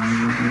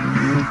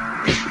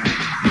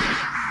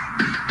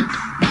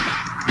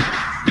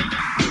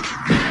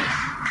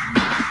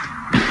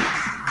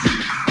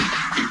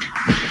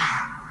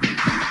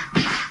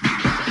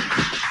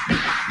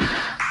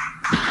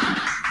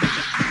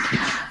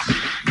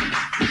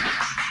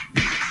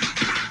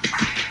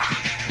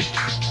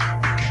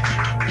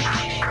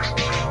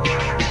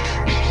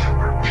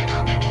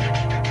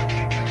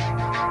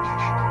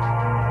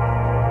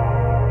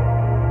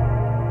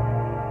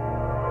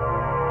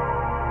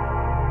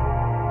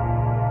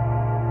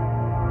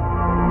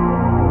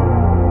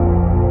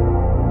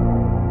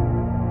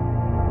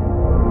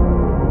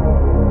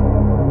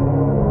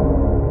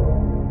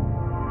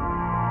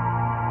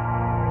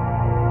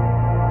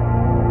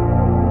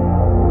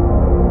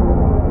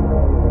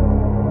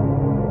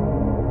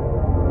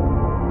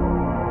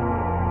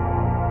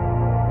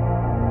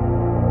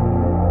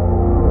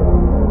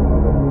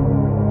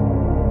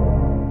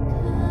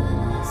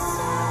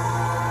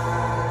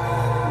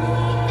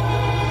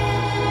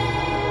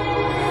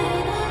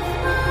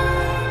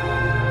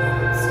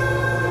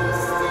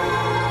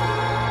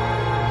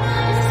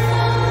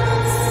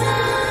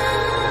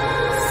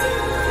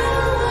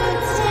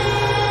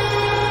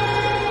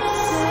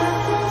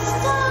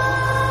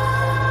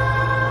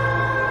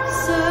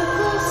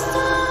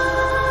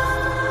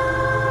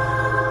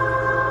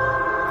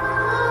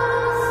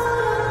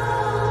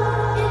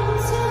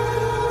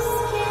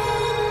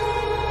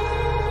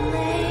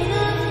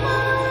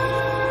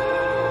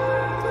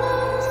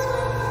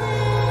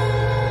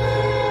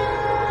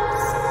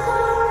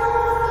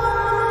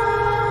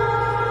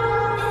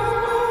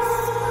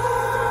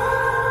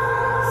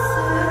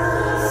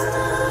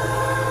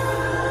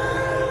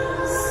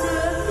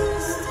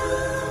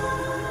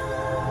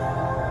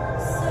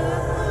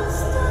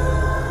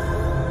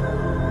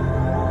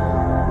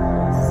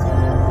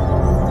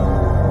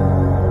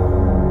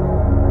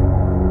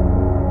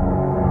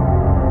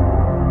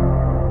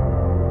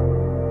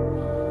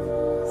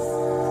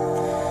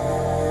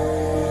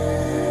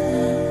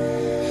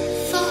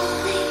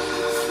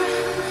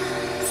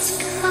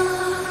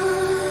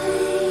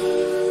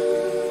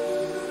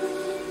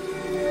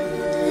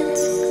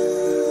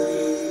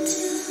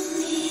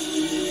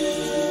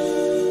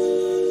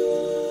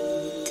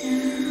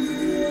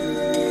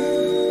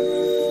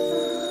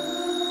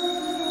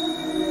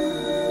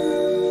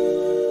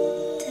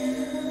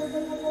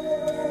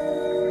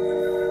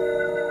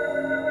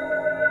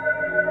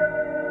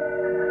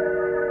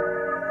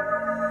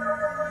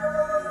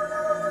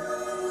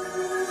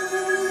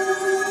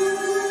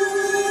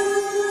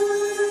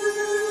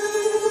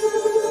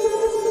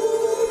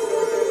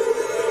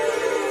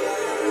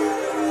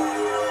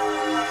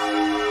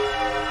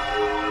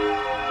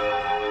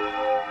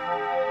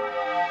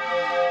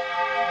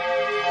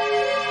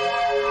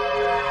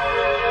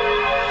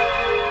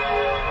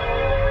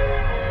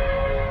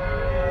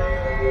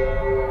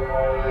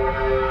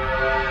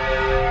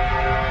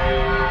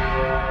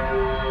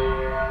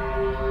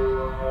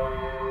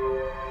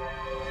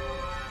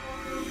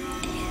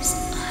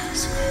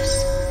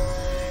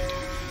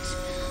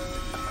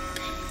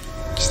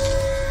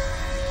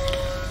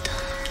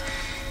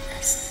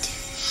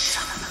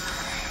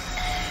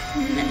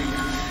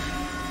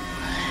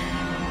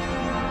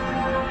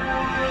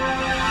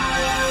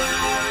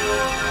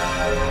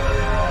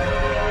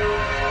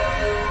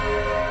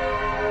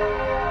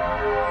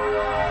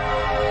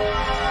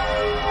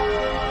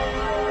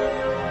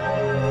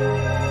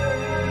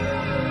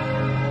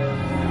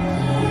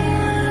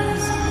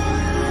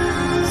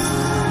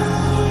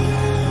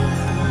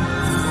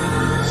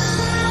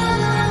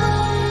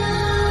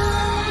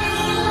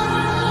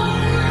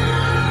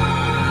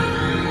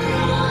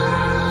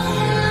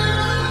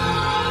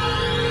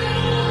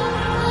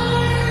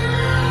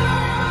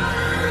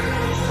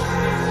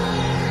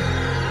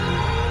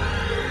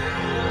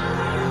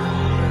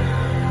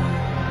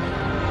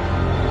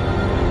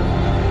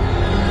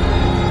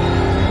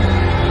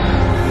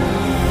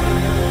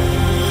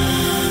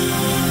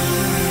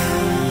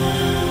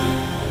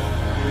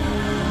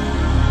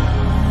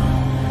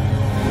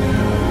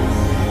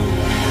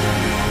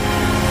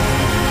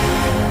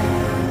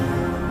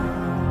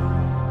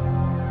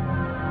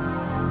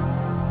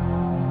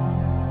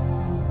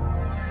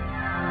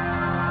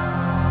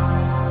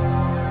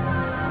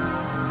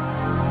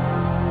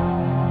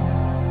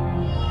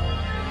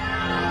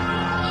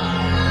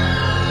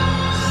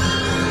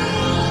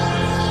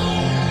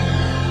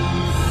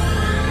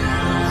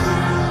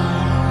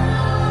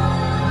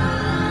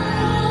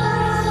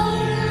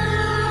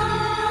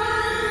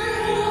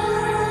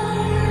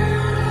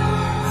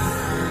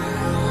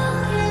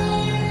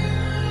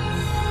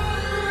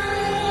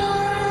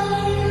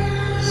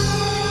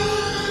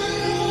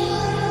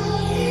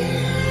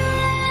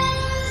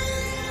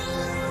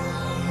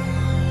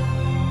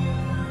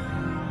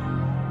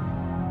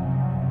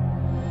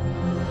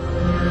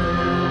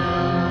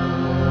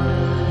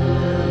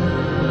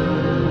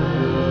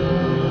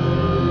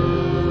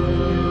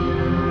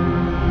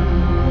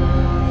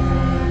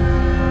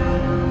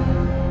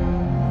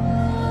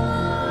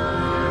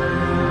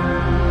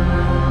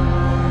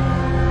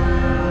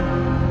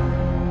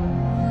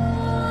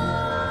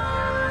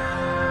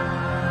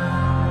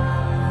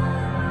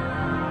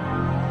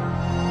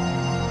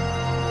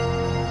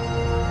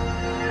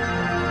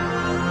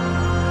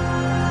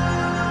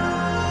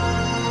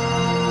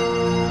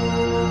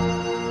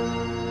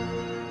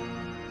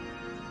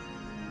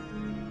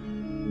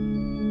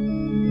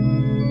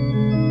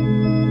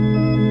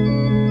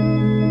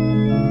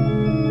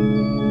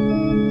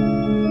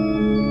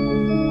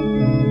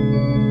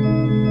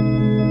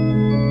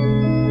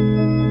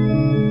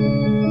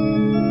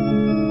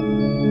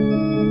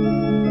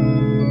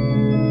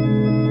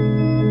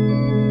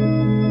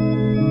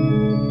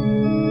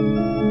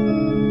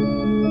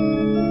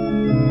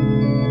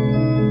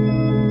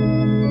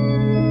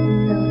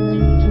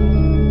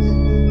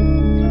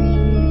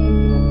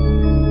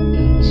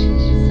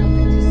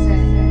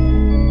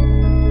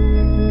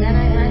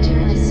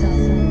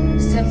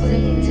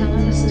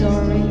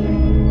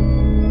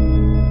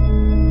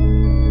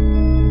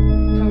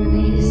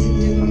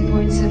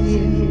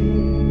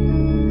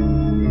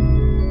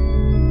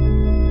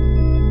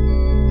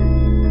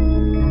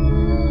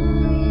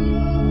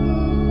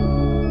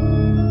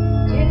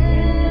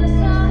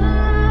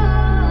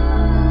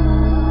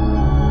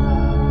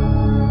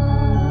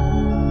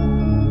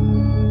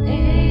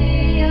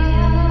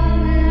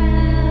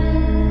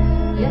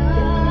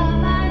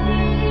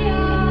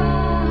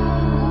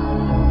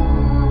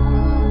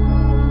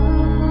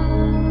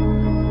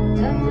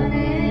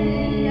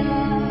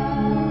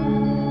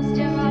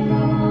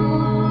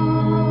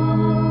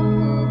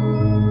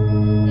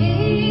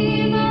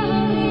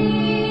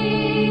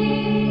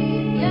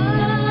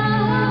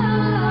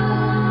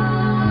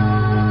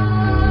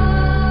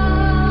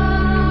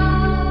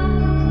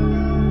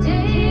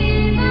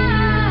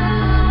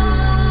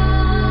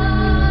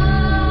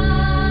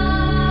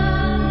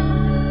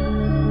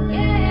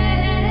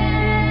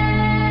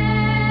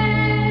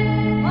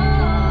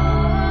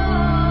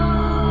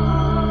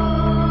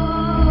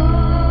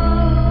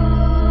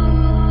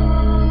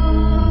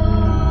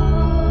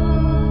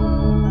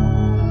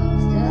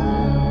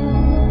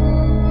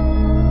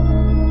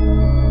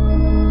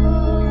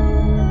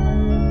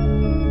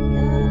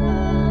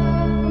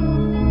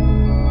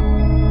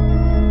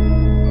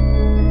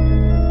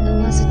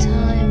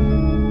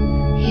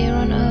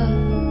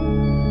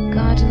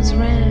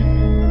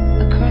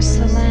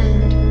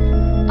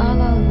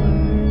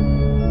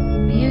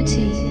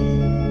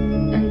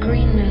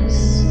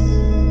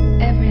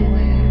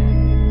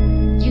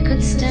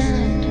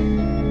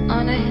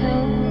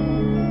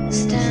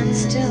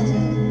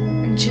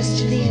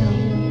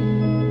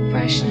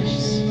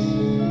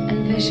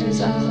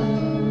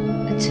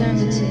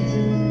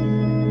 eternity.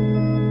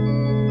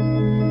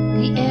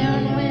 The air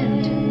and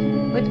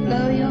wind would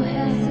blow your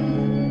hair,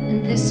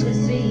 and this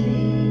would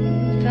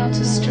be felt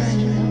a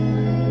strength,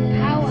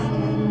 power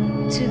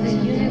to the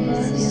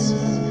universe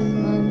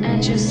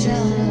and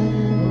yourself.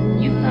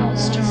 You felt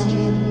strong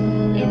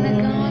in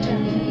the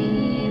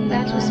garden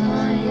that was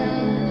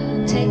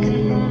mine,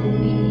 taken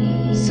from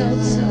me,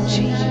 sold so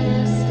cheap.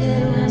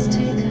 Who has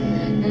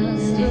taken, who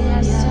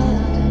has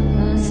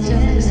sold,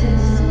 still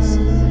exists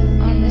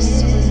on the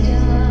soil.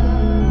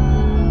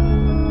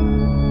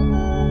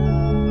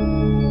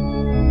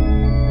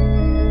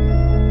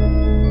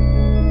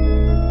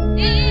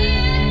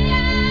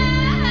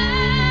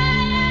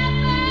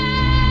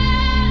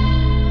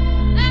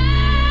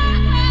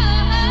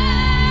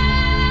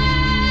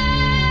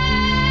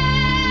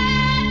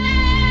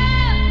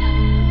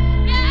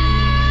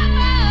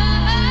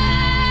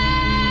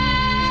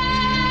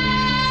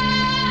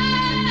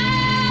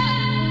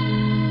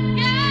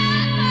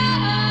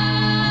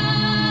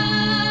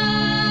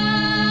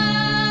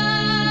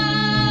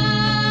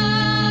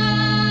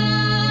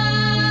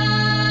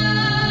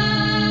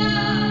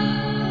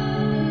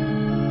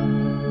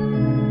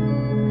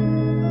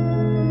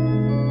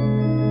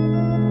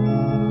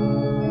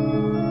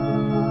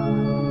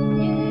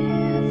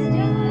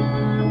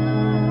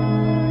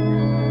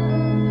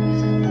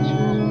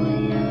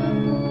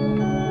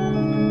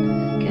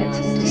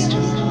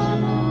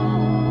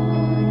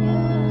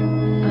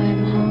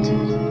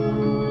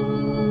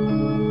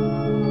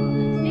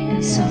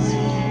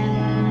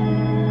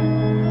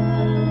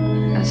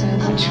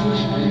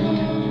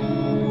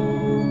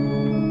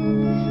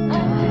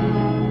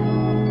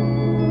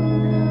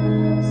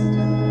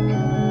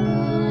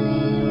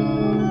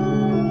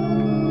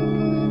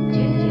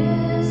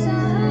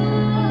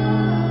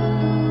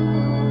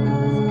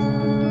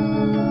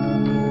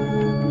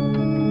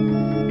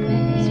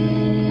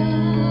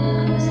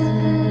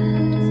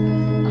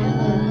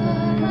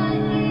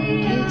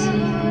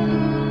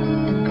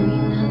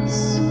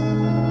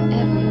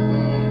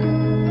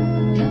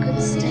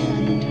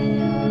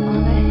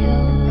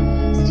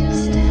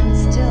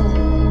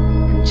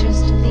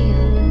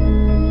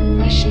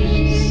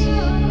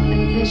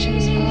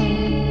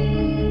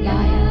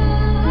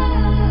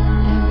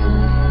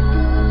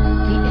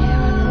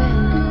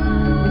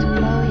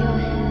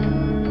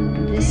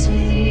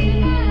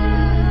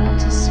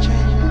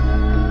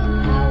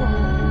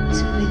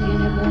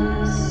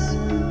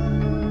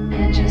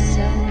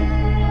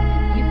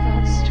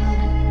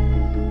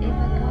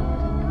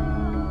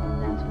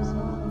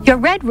 Your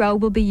red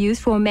robe will be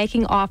used for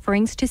making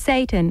offerings to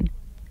Satan.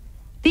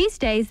 These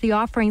days, the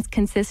offerings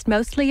consist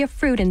mostly of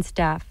fruit and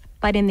stuff,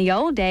 but in the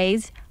old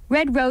days,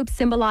 red robes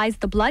symbolized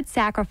the blood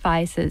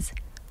sacrifices,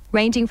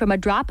 ranging from a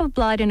drop of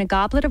blood in a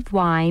goblet of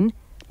wine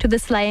to the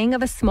slaying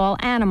of a small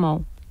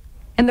animal.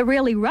 In the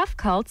really rough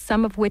cults,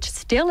 some of which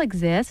still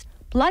exist,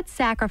 blood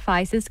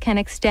sacrifices can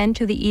extend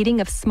to the eating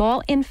of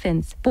small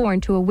infants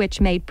born to a witch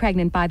made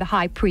pregnant by the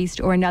high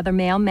priest or another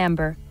male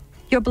member.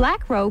 Your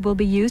black robe will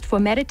be used for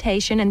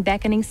meditation and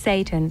beckoning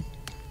Satan.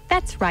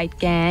 That's right,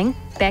 gang,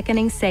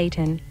 beckoning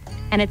Satan.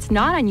 And it's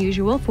not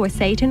unusual for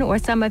Satan or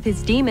some of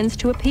his demons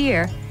to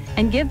appear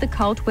and give the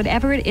cult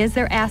whatever it is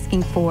they're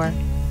asking for.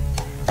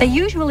 They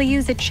usually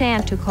use a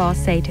chant to call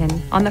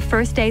Satan on the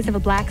first days of a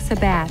Black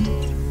Sabbath.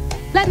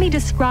 Let me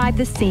describe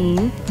the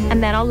scene,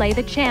 and then I'll lay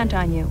the chant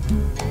on you.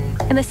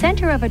 In the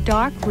center of a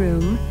dark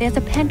room, there's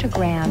a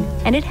pentagram,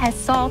 and it has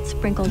salt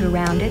sprinkled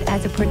around it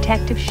as a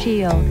protective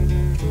shield.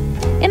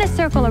 In a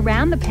circle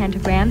around the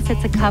pentagram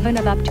sits a coven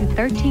of up to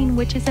 13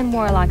 witches and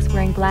warlocks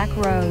wearing black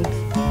robes.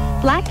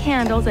 Black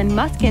candles and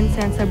musk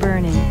incense are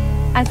burning.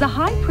 As the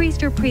high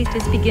priest or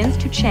priestess begins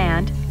to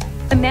chant,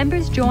 the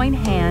members join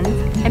hands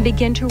and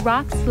begin to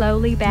rock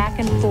slowly back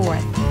and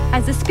forth.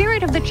 As the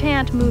spirit of the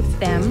chant moves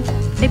them,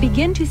 they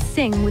begin to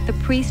sing with the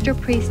priest or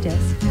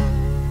priestess.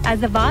 As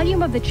the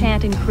volume of the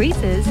chant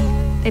increases,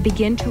 they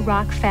begin to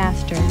rock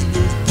faster.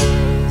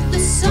 The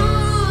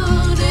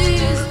sun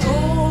is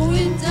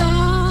going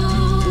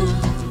down,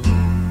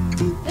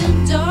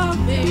 and dark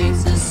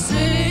makes us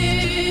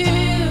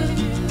sail.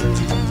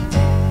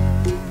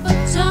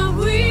 But I'll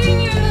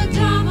bring you the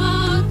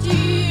drama,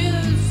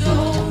 tears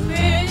of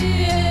rain.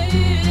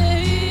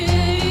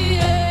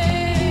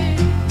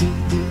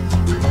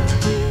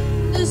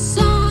 The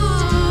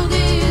sun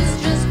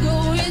is just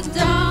going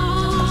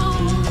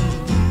down.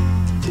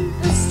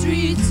 The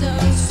streets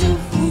are so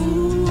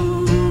full.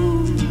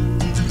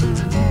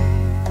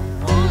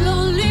 All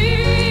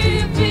lonely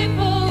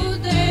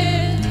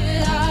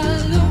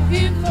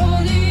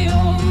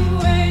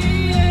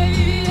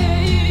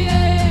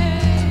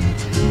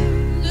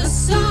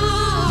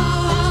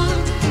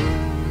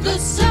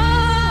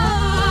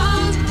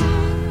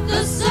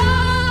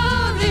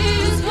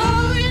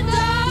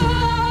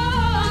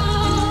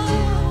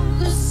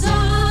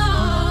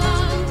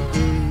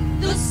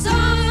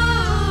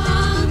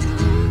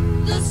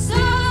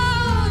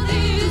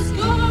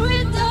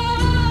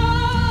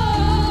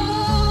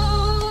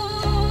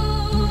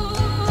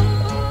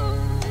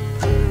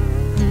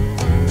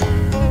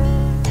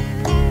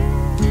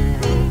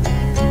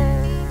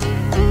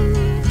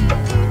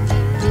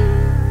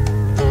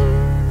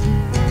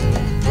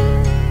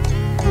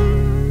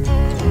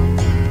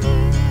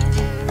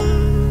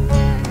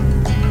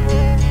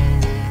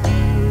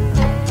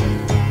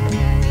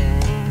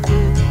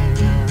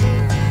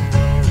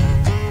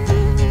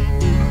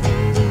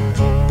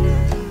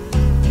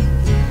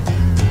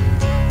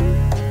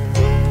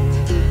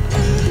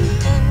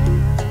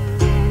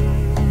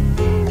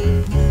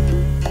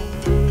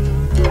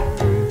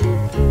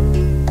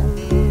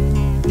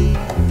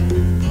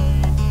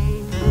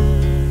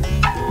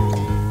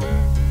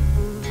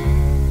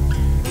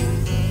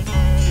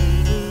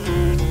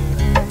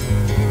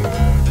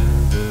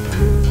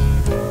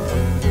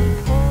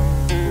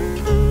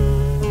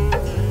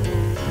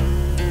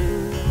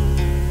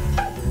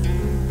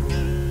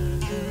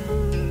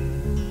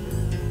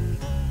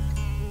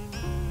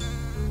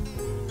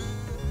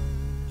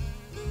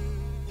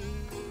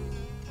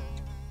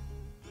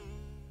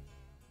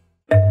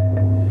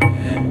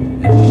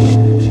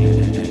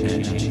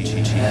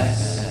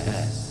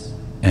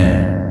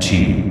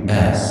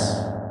NTS